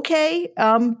 okay,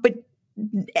 but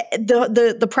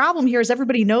the problem here is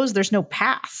everybody knows there's no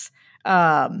path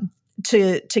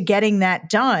to getting that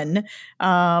done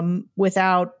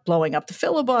without blowing up the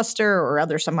filibuster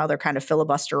or some other kind of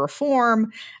filibuster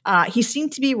reform. He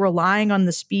seemed to be relying on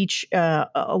the speech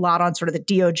a lot on sort of the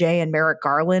DOJ and Merrick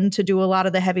Garland to do a lot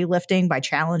of the heavy lifting by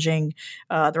challenging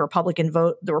the Republican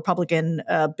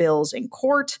bills in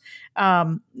court.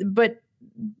 But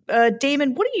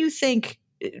Damon, what do you think?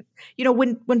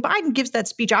 When Biden gives that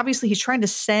speech, obviously he's trying to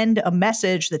send a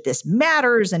message that this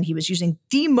matters, and he was using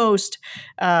the most,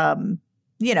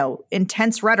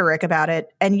 intense rhetoric about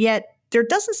it. And yet there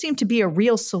doesn't seem to be a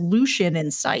real solution in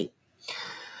sight.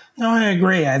 No, I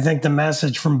agree. I think the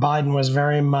message from Biden was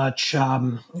very much,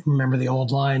 remember the old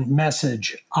line,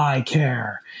 message, I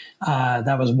care.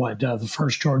 That was what the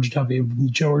first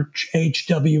George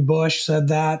H.W. Bush said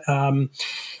that.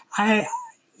 I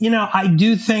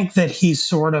do think that he's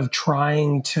sort of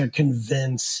trying to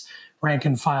convince rank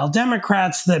and file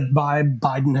Democrats that by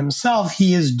Biden himself,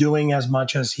 he is doing as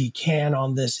much as he can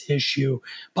on this issue,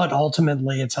 but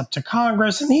ultimately it's up to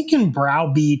Congress, and he can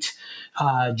browbeat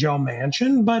Joe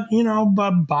Manchin, but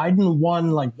Biden won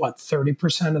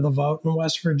 30% of the vote in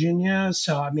West Virginia.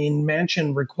 So, I mean,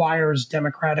 Manchin requires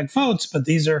Democratic votes, but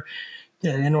these are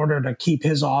in order to keep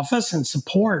his office and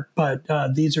support, but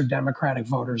these are Democratic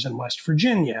voters in West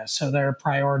Virginia, so their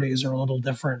priorities are a little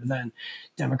different than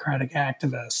Democratic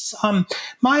activists.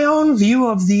 My own view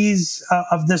of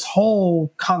this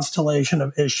whole constellation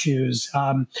of issues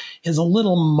is a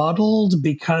little muddled,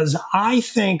 because I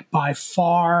think by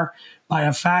far, by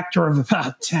a factor of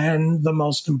about 10, the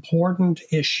most important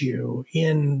issue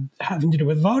in having to do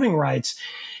with voting rights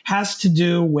has to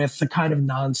do with the kind of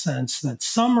nonsense that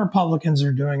some Republicans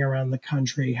are doing around the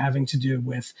country, having to do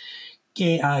with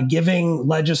giving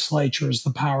legislatures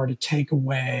the power to take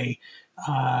away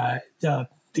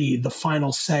the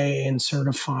final say in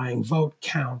certifying vote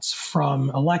counts from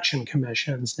election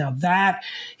commissions. Now, that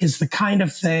is the kind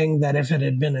of thing that if it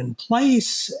had been in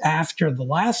place after the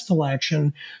last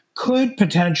election, could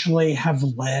potentially have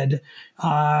led,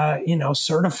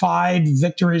 certified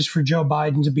victories for Joe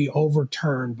Biden to be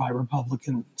overturned by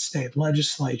Republican state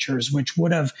legislatures, which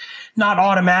would have not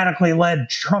automatically led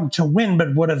Trump to win,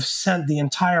 but would have sent the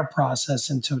entire process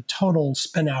into a total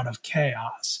spin out of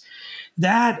chaos.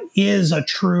 That is a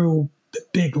true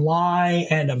big lie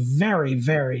and a very,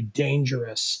 very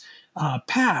dangerous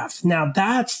path. Now,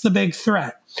 that's the big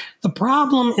threat. The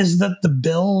problem is that the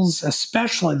bills,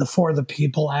 especially the For the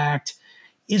People Act,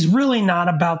 is really not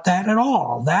about that at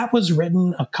all. That was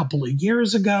written a couple of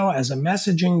years ago as a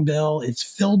messaging bill. It's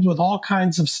filled with all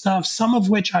kinds of stuff, some of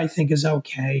which I think is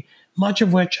okay, much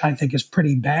of which I think is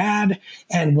pretty bad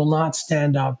and will not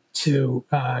stand up to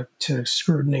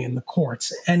scrutiny in the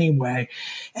courts anyway.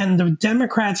 And the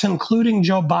Democrats, including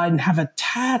Joe Biden, have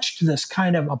attached this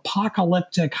kind of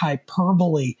apocalyptic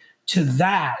hyperbole to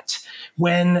that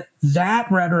when that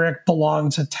rhetoric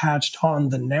belongs attached on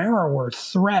the narrower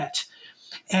threat.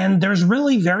 And there's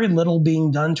really very little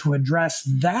being done to address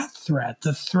that threat,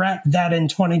 the threat that in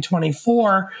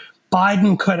 2024,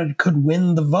 Biden could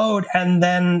win the vote, and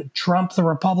then Trump, the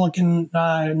Republican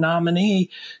nominee,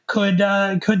 could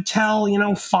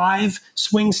tell 5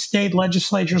 swing state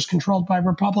legislatures controlled by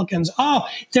Republicans, oh,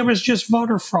 there was just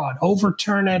voter fraud,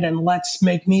 overturn it, and let's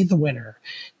make me the winner.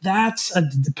 That's a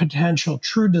potential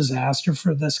true disaster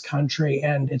for this country,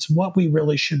 and it's what we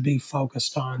really should be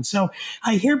focused on. So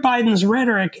I hear Biden's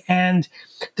rhetoric, and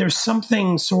there's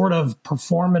something sort of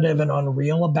performative and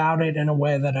unreal about it in a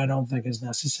way that I don't think is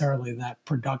necessarily that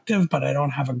productive, but I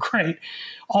don't have a great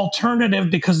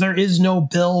alternative because there is no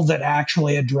bill that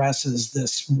actually addresses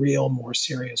this real, more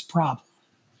serious problem.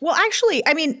 Well, actually,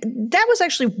 I mean, that was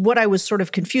actually what I was sort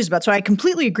of confused about. So I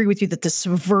completely agree with you that the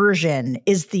subversion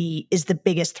is the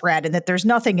biggest threat and that there's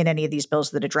nothing in any of these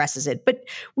bills that addresses it. But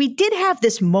we did have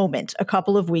this moment a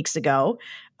couple of weeks ago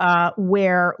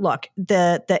where, look,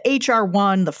 the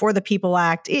HR1, the For the People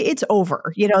Act, it's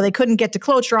over. They couldn't get to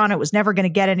cloture on it. It was never going to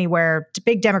get anywhere. It's a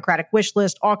big Democratic wish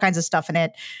list, all kinds of stuff in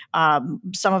it,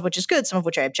 some of which is good, some of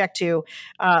which I object to.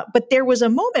 But there was a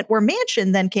moment where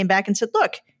Manchin then came back and said,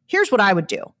 look, here's what I would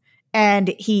do.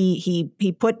 And he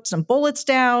put some bullets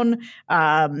down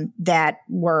that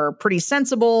were pretty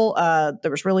sensible.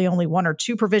 There was really only 1 or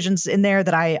 2 provisions in there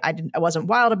that I wasn't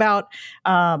wild about.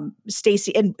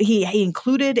 Stacey, and he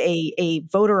included a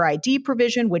voter ID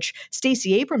provision, which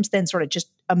Stacey Abrams then sort of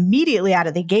just immediately out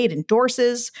of the gate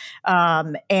endorses.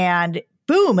 And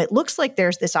boom, it looks like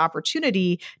there's this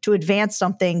opportunity to advance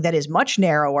something that is much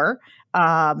narrower.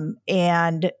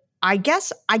 And I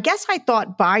guess I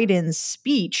thought Biden's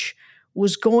speech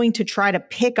was going to try to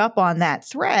pick up on that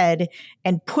thread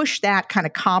and push that kind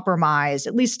of compromise,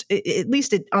 at least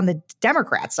on the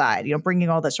Democrat side, bringing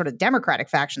all the sort of Democratic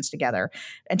factions together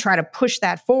and try to push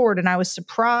that forward. And I was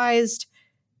surprised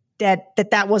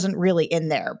that wasn't really in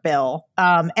there, Bill.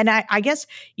 And I guess,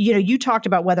 you talked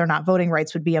about whether or not voting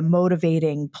rights would be a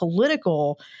motivating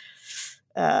political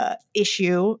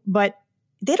issue, but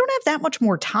they don't have that much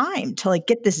more time to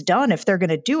get this done if they're going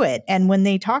to do it. And when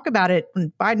they talk about it,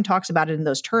 when Biden talks about it in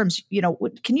those terms,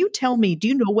 can you tell me, do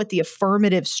you know what the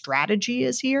affirmative strategy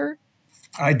is here?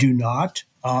 I do not.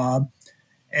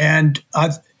 And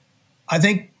I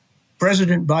think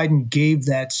President Biden gave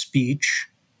that speech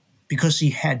because he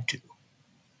had to.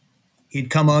 He'd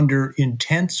come under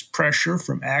intense pressure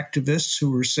from activists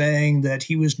who were saying that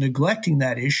he was neglecting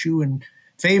that issue and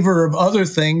favor of other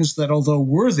things that, although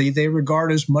worthy, they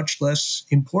regard as much less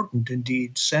important,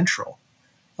 indeed central,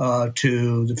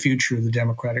 to the future of the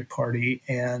Democratic Party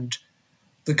and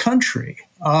the country.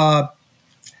 The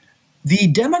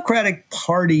Democratic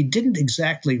Party didn't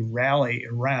exactly rally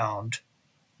around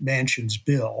Manchin's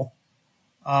bill.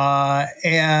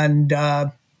 And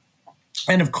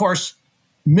of course,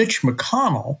 Mitch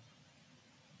McConnell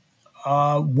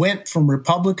went from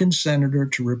Republican senator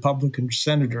to Republican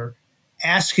senator,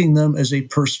 asking them as a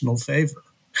personal favor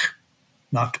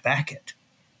not to back it.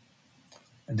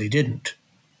 And they didn't.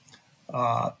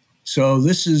 So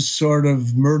this is sort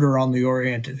of murder on the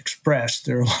Orient Express.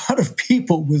 There are a lot of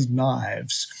people with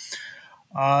knives.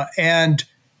 But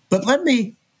let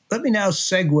me now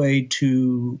segue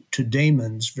to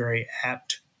Damon's very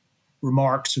apt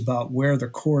remarks about where the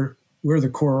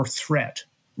core threat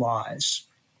lies,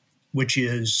 which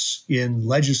is in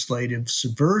legislative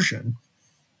subversion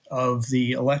of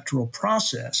the electoral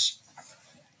process.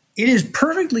 It is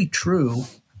perfectly true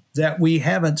that we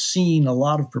haven't seen a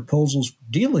lot of proposals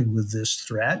dealing with this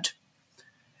threat.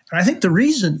 And I think the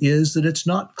reason is that it's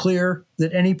not clear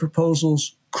that any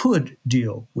proposals could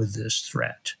deal with this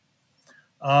threat.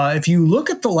 If you look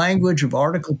at the language of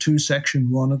Article 2, Section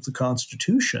 1 of the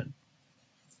Constitution,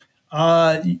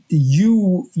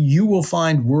 you will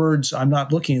find words. I'm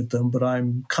not looking at them, but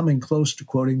I'm coming close to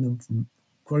quoting them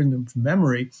from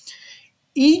memory.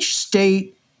 Each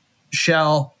state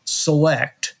shall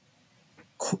select,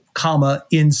 comma,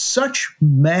 in such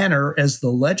manner as the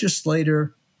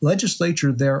legislature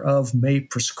thereof may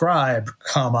prescribe,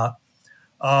 comma,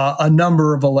 a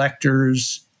number of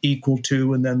electors equal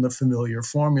to, and then the familiar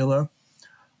formula.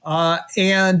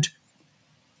 And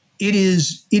it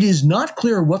is not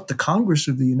clear what the Congress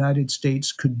of the United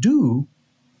States could do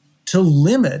to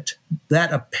limit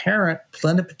that apparent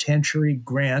plenipotentiary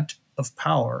grant of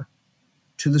power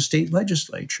to the state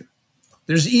legislature.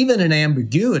 There's even an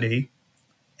ambiguity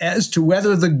as to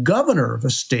whether the governor of a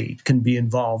state can be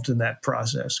involved in that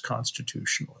process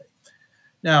constitutionally.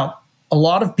 Now, a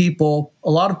lot of people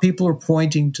are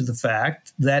pointing to the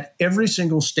fact that every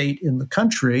single state in the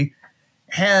country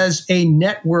has a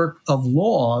network of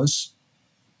laws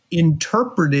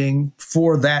interpreting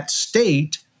for that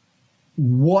state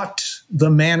what the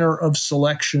manner of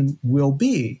selection will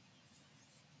be.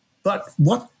 But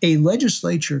what a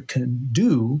legislature can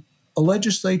do, a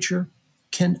legislature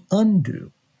can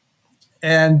undo.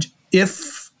 And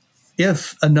if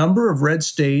a number of red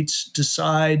states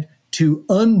decide to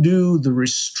undo the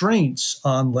restraints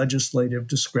on legislative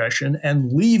discretion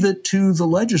and leave it to the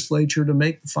legislature to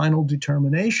make the final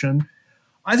determination,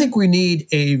 I think we need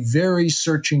a very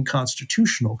searching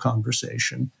constitutional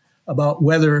conversation about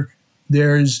whether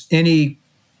there's any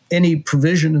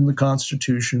provision in the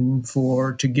Constitution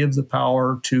to give the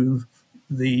power to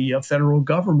the federal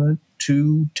government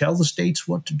to tell the states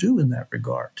what to do in that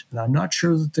regard. And I'm not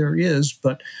sure that there is,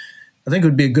 but I think it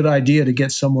would be a good idea to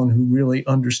get someone who really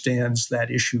understands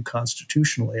that issue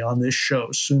constitutionally on this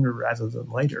show sooner rather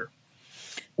than later.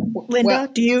 Linda,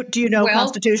 do you know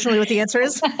constitutionally what the answer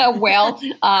is? I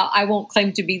won't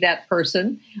claim to be that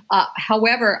person.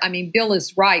 However, I mean, Bill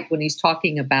is right when he's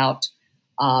talking about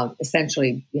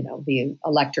essentially, the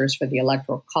electors for the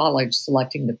Electoral College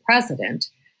selecting the president.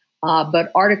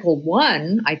 But Article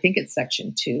 1, I think it's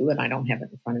Section 2, and I don't have it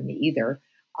in front of me either,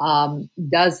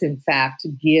 does in fact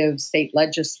give state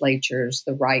legislatures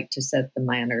the right to set the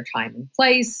manner, time, and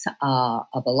place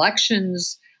of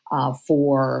elections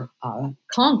for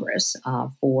Congress,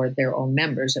 for their own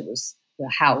members. It was the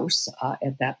House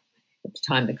at the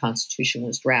time the Constitution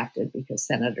was drafted, because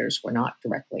senators were not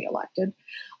directly elected.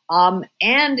 And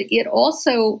it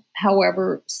also,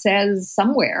 however, says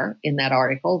somewhere in that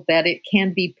article that it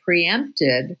can be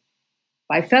preempted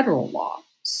by federal law.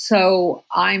 So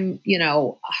I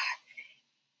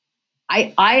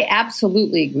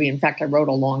absolutely agree. In fact, I wrote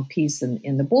a long piece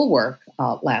in the Bulwark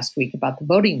last week about the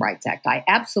Voting Rights Act. I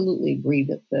absolutely agree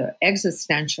that the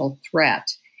existential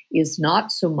threat is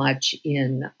not so much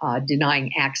in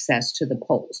denying access to the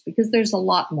polls, because there's a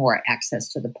lot more access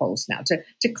to the polls now.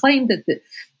 To claim that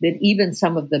even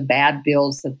some of the bad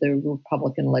bills that the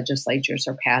Republican legislatures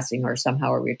are passing are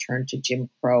somehow a return to Jim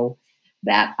Crow,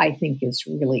 that I think is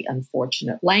really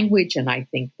unfortunate language. And I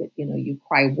think that, you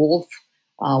cry wolf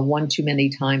one too many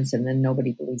times and then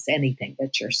nobody believes anything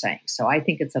that you're saying. So I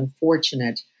think it's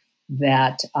unfortunate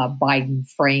that Biden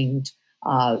framed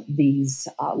these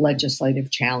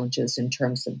legislative challenges in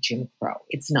terms of Jim Crow.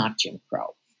 It's not Jim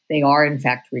Crow. They are, in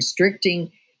fact,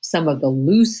 restricting some of the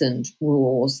loosened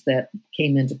rules that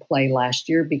came into play last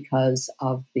year because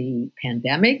of the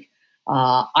pandemic.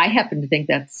 I happen to think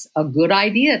that's a good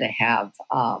idea to have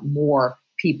more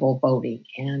people voting,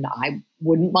 and I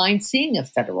wouldn't mind seeing a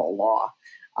federal law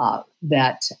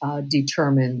that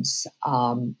determines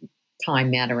time,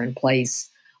 manner, and place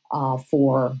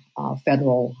for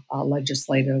federal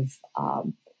legislative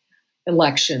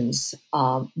elections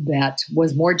that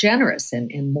was more generous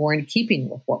and more in keeping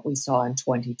with what we saw in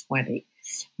 2020.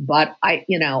 But I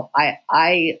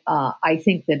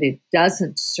think that it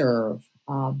doesn't serve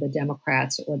the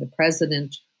Democrats or the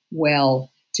president well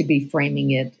to be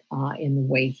framing it in the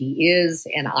way he is.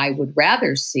 And I would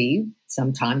rather see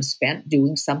some time spent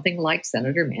doing something like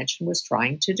Senator Manchin was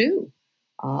trying to do,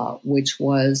 which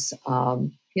was,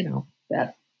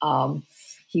 that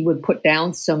he would put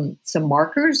down some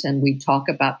markers, and we'd talk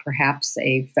about perhaps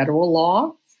a federal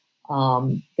law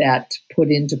that put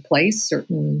into place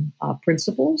certain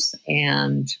principles,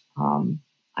 and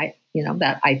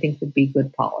that I think would be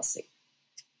good policy.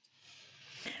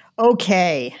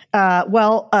 Okay. I'm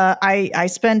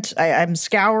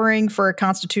scouring for a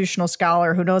constitutional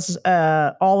scholar who knows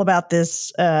all about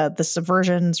this, the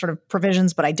subversion sort of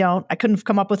provisions, but I couldn't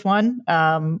come up with one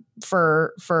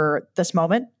for this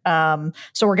moment.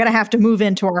 So we're going to have to move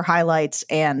into our highlights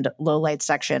and lowlights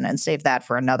section and save that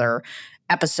for another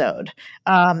episode.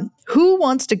 Who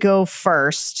wants to go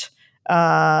first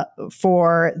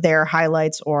for their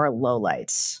highlights or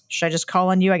lowlights? Should I just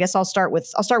call on you? I guess I'll start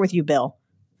with you, Bill.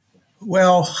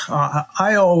 Well,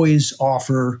 I always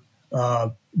offer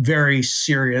very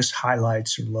serious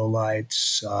highlights or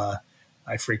lowlights.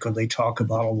 I frequently talk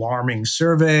about alarming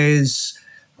surveys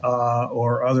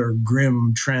or other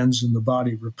grim trends in the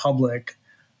body republic.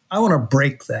 I want to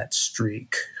break that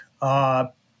streak. I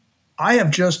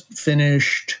have just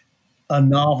finished a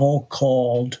novel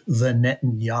called The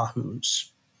Netanyahus.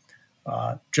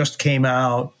 Just came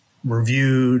out,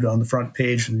 reviewed on the front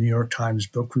page of the New York Times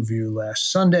Book Review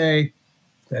last Sunday.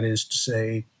 That is to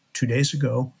say, 2 days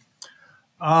ago.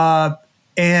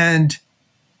 And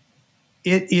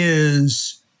it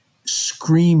is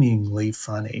screamingly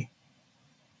funny.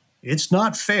 It's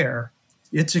not fair.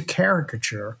 It's a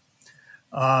caricature.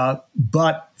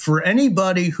 But for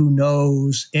anybody who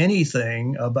knows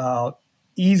anything about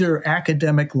either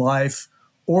academic life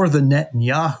or the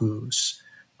Netanyahus,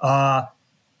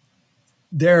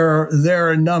 there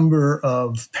are a number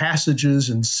of passages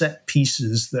and set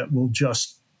pieces that will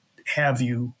just have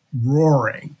you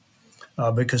roaring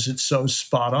because it's so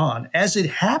spot on. As it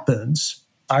happens,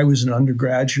 I was an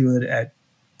undergraduate at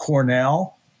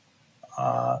Cornell,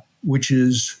 which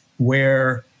is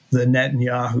where the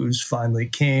Netanyahus finally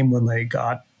came when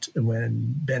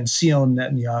Ben-Zion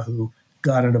Netanyahu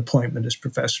got an appointment as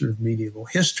professor of medieval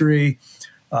history.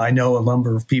 I know a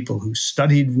number of people who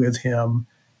studied with him.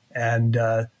 And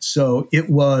so it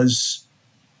was,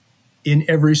 in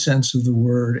every sense of the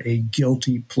word, a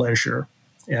guilty pleasure.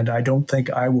 And I don't think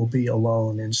I will be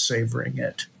alone in savoring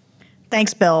it.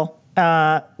 Thanks, Bill.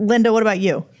 Linda, what about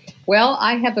you? Well,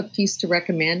 I have a piece to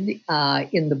recommend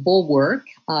in the Bulwark.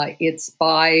 It's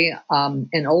by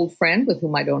an old friend with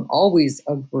whom I don't always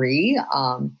agree,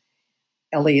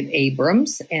 Elliot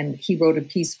Abrams, and he wrote a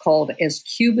piece called As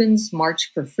Cubans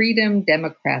March for Freedom,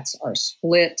 Democrats Are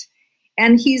Split.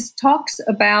 And he talks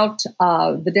about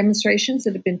the demonstrations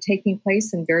that have been taking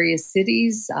place in various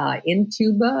cities in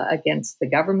Cuba against the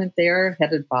government there,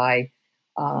 headed by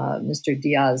Mr.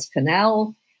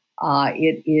 Diaz-Canel.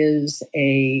 It is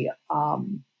a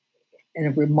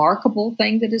remarkable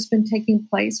thing that has been taking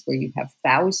place where you have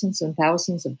thousands and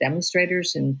thousands of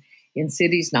demonstrators in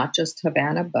cities, not just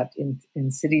Havana, but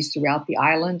in cities throughout the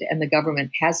island. And the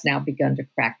government has now begun to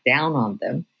crack down on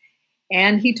them.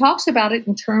 And he talks about it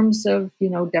in terms of,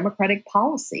 democratic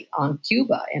policy on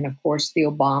Cuba. And of course, the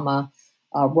Obama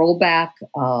rollback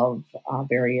of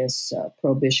various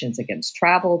prohibitions against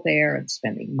travel there and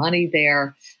spending money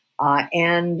there.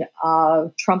 And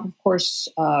Trump, of course,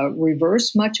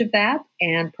 reversed much of that.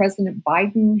 And President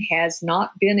Biden has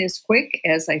not been as quick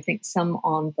as I think some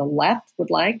on the left would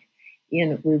like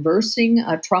in reversing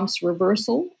Trump's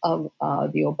reversal of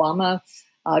the Obama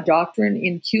doctrine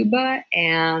in Cuba.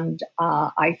 And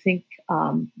I think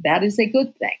that is a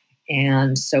good thing.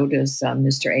 And so does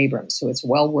Mr. Abrams. So it's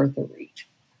well worth a read.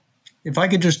 If I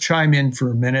could just chime in for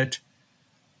a minute,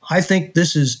 I think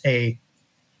this is a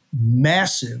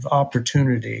massive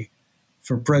opportunity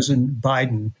for President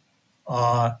Biden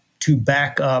to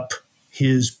back up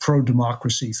his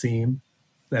pro-democracy theme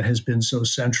that has been so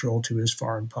central to his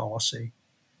foreign policy,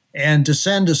 and to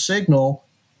send a signal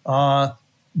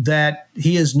that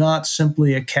he is not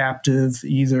simply a captive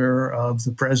either of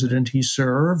the president he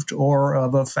served or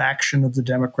of a faction of the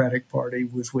Democratic Party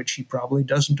with which he probably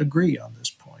doesn't agree on this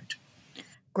point.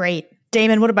 Great.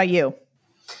 Damon, what about you?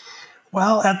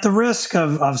 Well, at the risk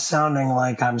of sounding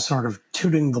like I'm sort of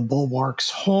tooting the Bulwark's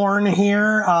horn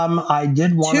here, I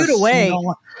did want to toot away.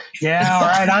 Yeah, all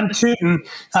right, I'm tooting.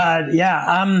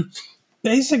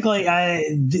 Basically,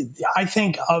 I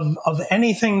think of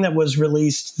anything that was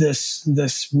released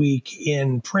this week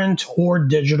in print or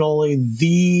digitally,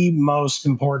 the most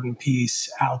important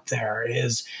piece out there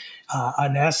is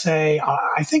an essay.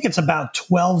 I think it's about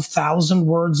 12,000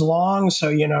 words long. So,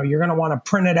 you're going to want to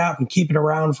print it out and keep it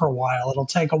around for a while. It'll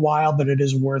take a while, but it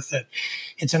is worth it.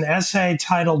 It's an essay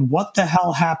titled What the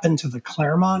Hell Happened to the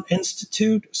Claremont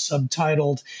Institute,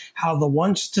 subtitled How the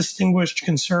Once Distinguished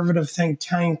Conservative Think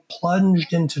Tank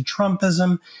Plunged into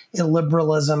Trumpism,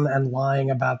 Illiberalism, and Lying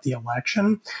About the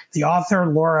Election. The author,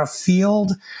 Laura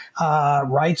Field,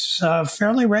 writes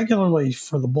fairly regularly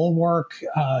for the Bulwark.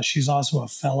 She's also a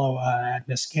fellow at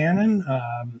Niskanen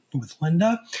with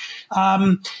Linda.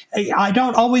 I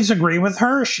don't always agree with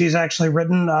her. She's actually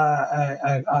written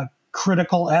a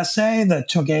critical essay that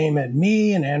took aim at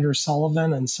me and Andrew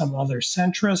Sullivan and some other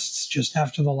centrists just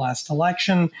after the last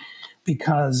election,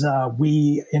 because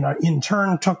we, in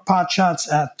turn, took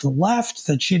potshots at the left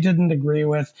that she didn't agree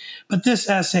with. But this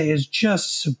essay is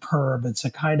just superb. It's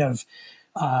a kind of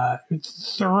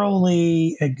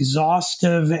thoroughly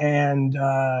exhaustive and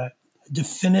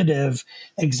definitive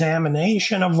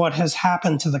examination of what has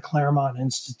happened to the Claremont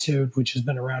Institute, which has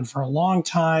been around for a long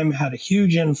time, had a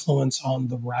huge influence on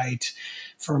the right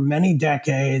for many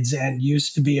decades, and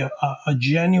used to be a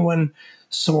genuine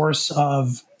source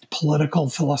of political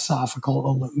philosophical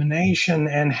illumination,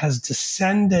 and has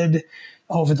descended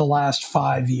over the last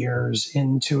 5 years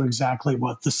into exactly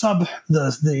what the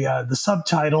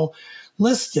subtitle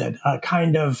listed, a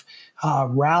kind of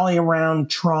rally around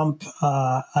Trump,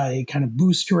 a kind of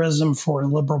boosterism for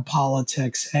liberal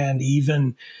politics, and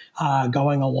even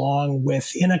going along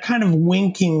with, in a kind of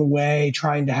winking way,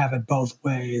 trying to have it both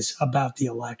ways about the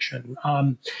election.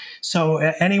 So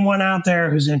anyone out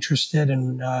there who's interested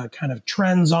in kind of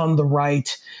trends on the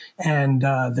right and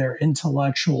their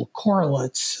intellectual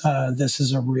correlates, this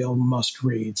is a real must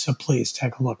read. So please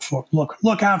take a look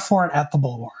out for it at the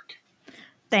Bulwark.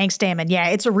 Thanks, Damon. Yeah,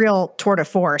 it's a real tour de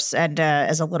force. And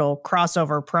as a little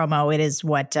crossover promo, it is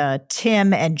what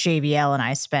Tim and JVL and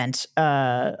I spent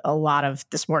a lot of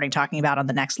this morning talking about on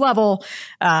the Next Level,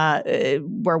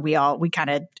 where we kind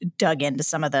of dug into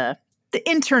some of the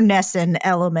internecine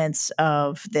elements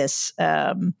of this,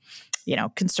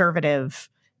 conservative,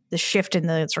 the shift in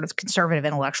the sort of conservative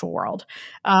intellectual world.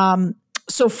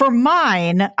 So for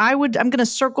mine, I'm going to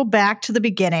circle back to the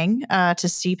beginning to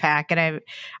CPAC, and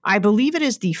I believe it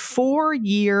is the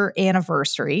 4-year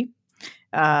anniversary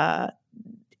of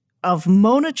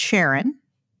Mona Charen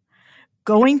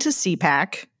going to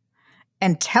CPAC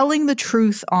and telling the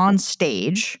truth on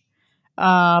stage.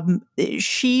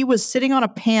 She was sitting on a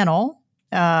panel,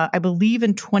 I believe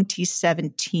in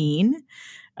 2017,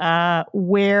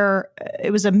 where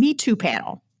it was a Me Too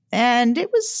panel. And it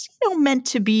was, meant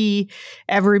to be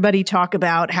everybody talk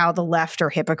about how the left are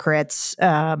hypocrites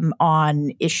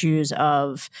on issues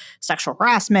of sexual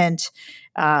harassment,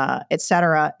 et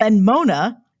cetera. And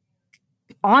Mona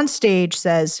on stage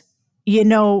says,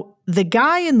 the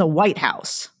guy in the White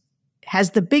House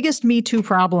has the biggest Me Too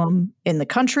problem in the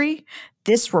country.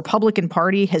 This Republican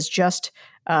Party has just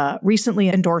recently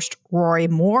endorsed Roy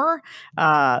Moore,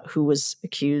 who was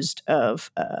accused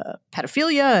of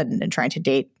pedophilia and trying to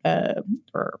date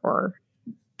or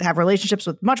have relationships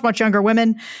with much, much younger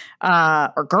women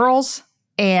or girls.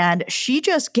 And she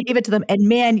just gave it to them. And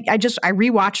man, I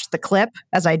rewatched the clip,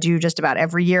 as I do just about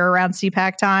every year around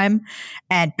CPAC time.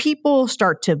 And people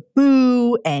start to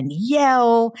boo and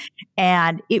yell.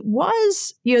 And it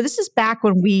was, this is back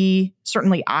when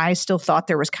I still thought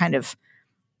there was kind of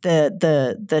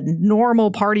the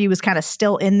normal party was kind of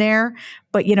still in there,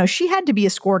 but she had to be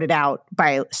escorted out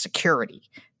by security.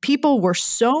 People were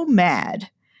so mad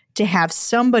to have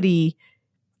somebody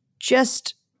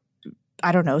just,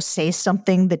 say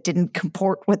something that didn't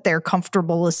comport with their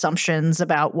comfortable assumptions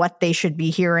about what they should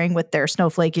be hearing with their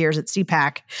snowflake ears at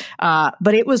CPAC.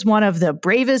 But it was one of the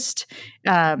bravest,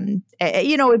 it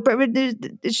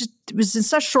was in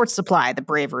such short supply, the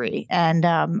bravery. And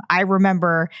I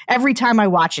remember every time I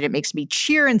watch it, it makes me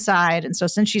cheer inside. And so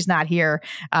since she's not here,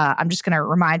 I'm just going to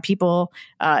remind people,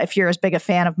 if you're as big a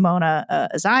fan of Mona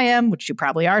as I am, which you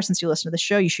probably are since you listen to the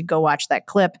show, you should go watch that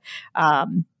clip.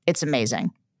 It's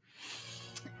amazing.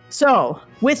 So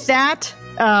with that,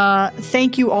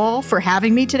 thank you all for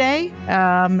having me today.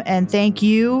 And thank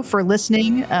you for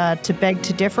listening to Beg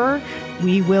to Differ.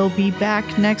 We will be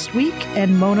back next week,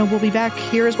 and Mona will be back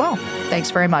here as well.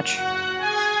 Thanks very much.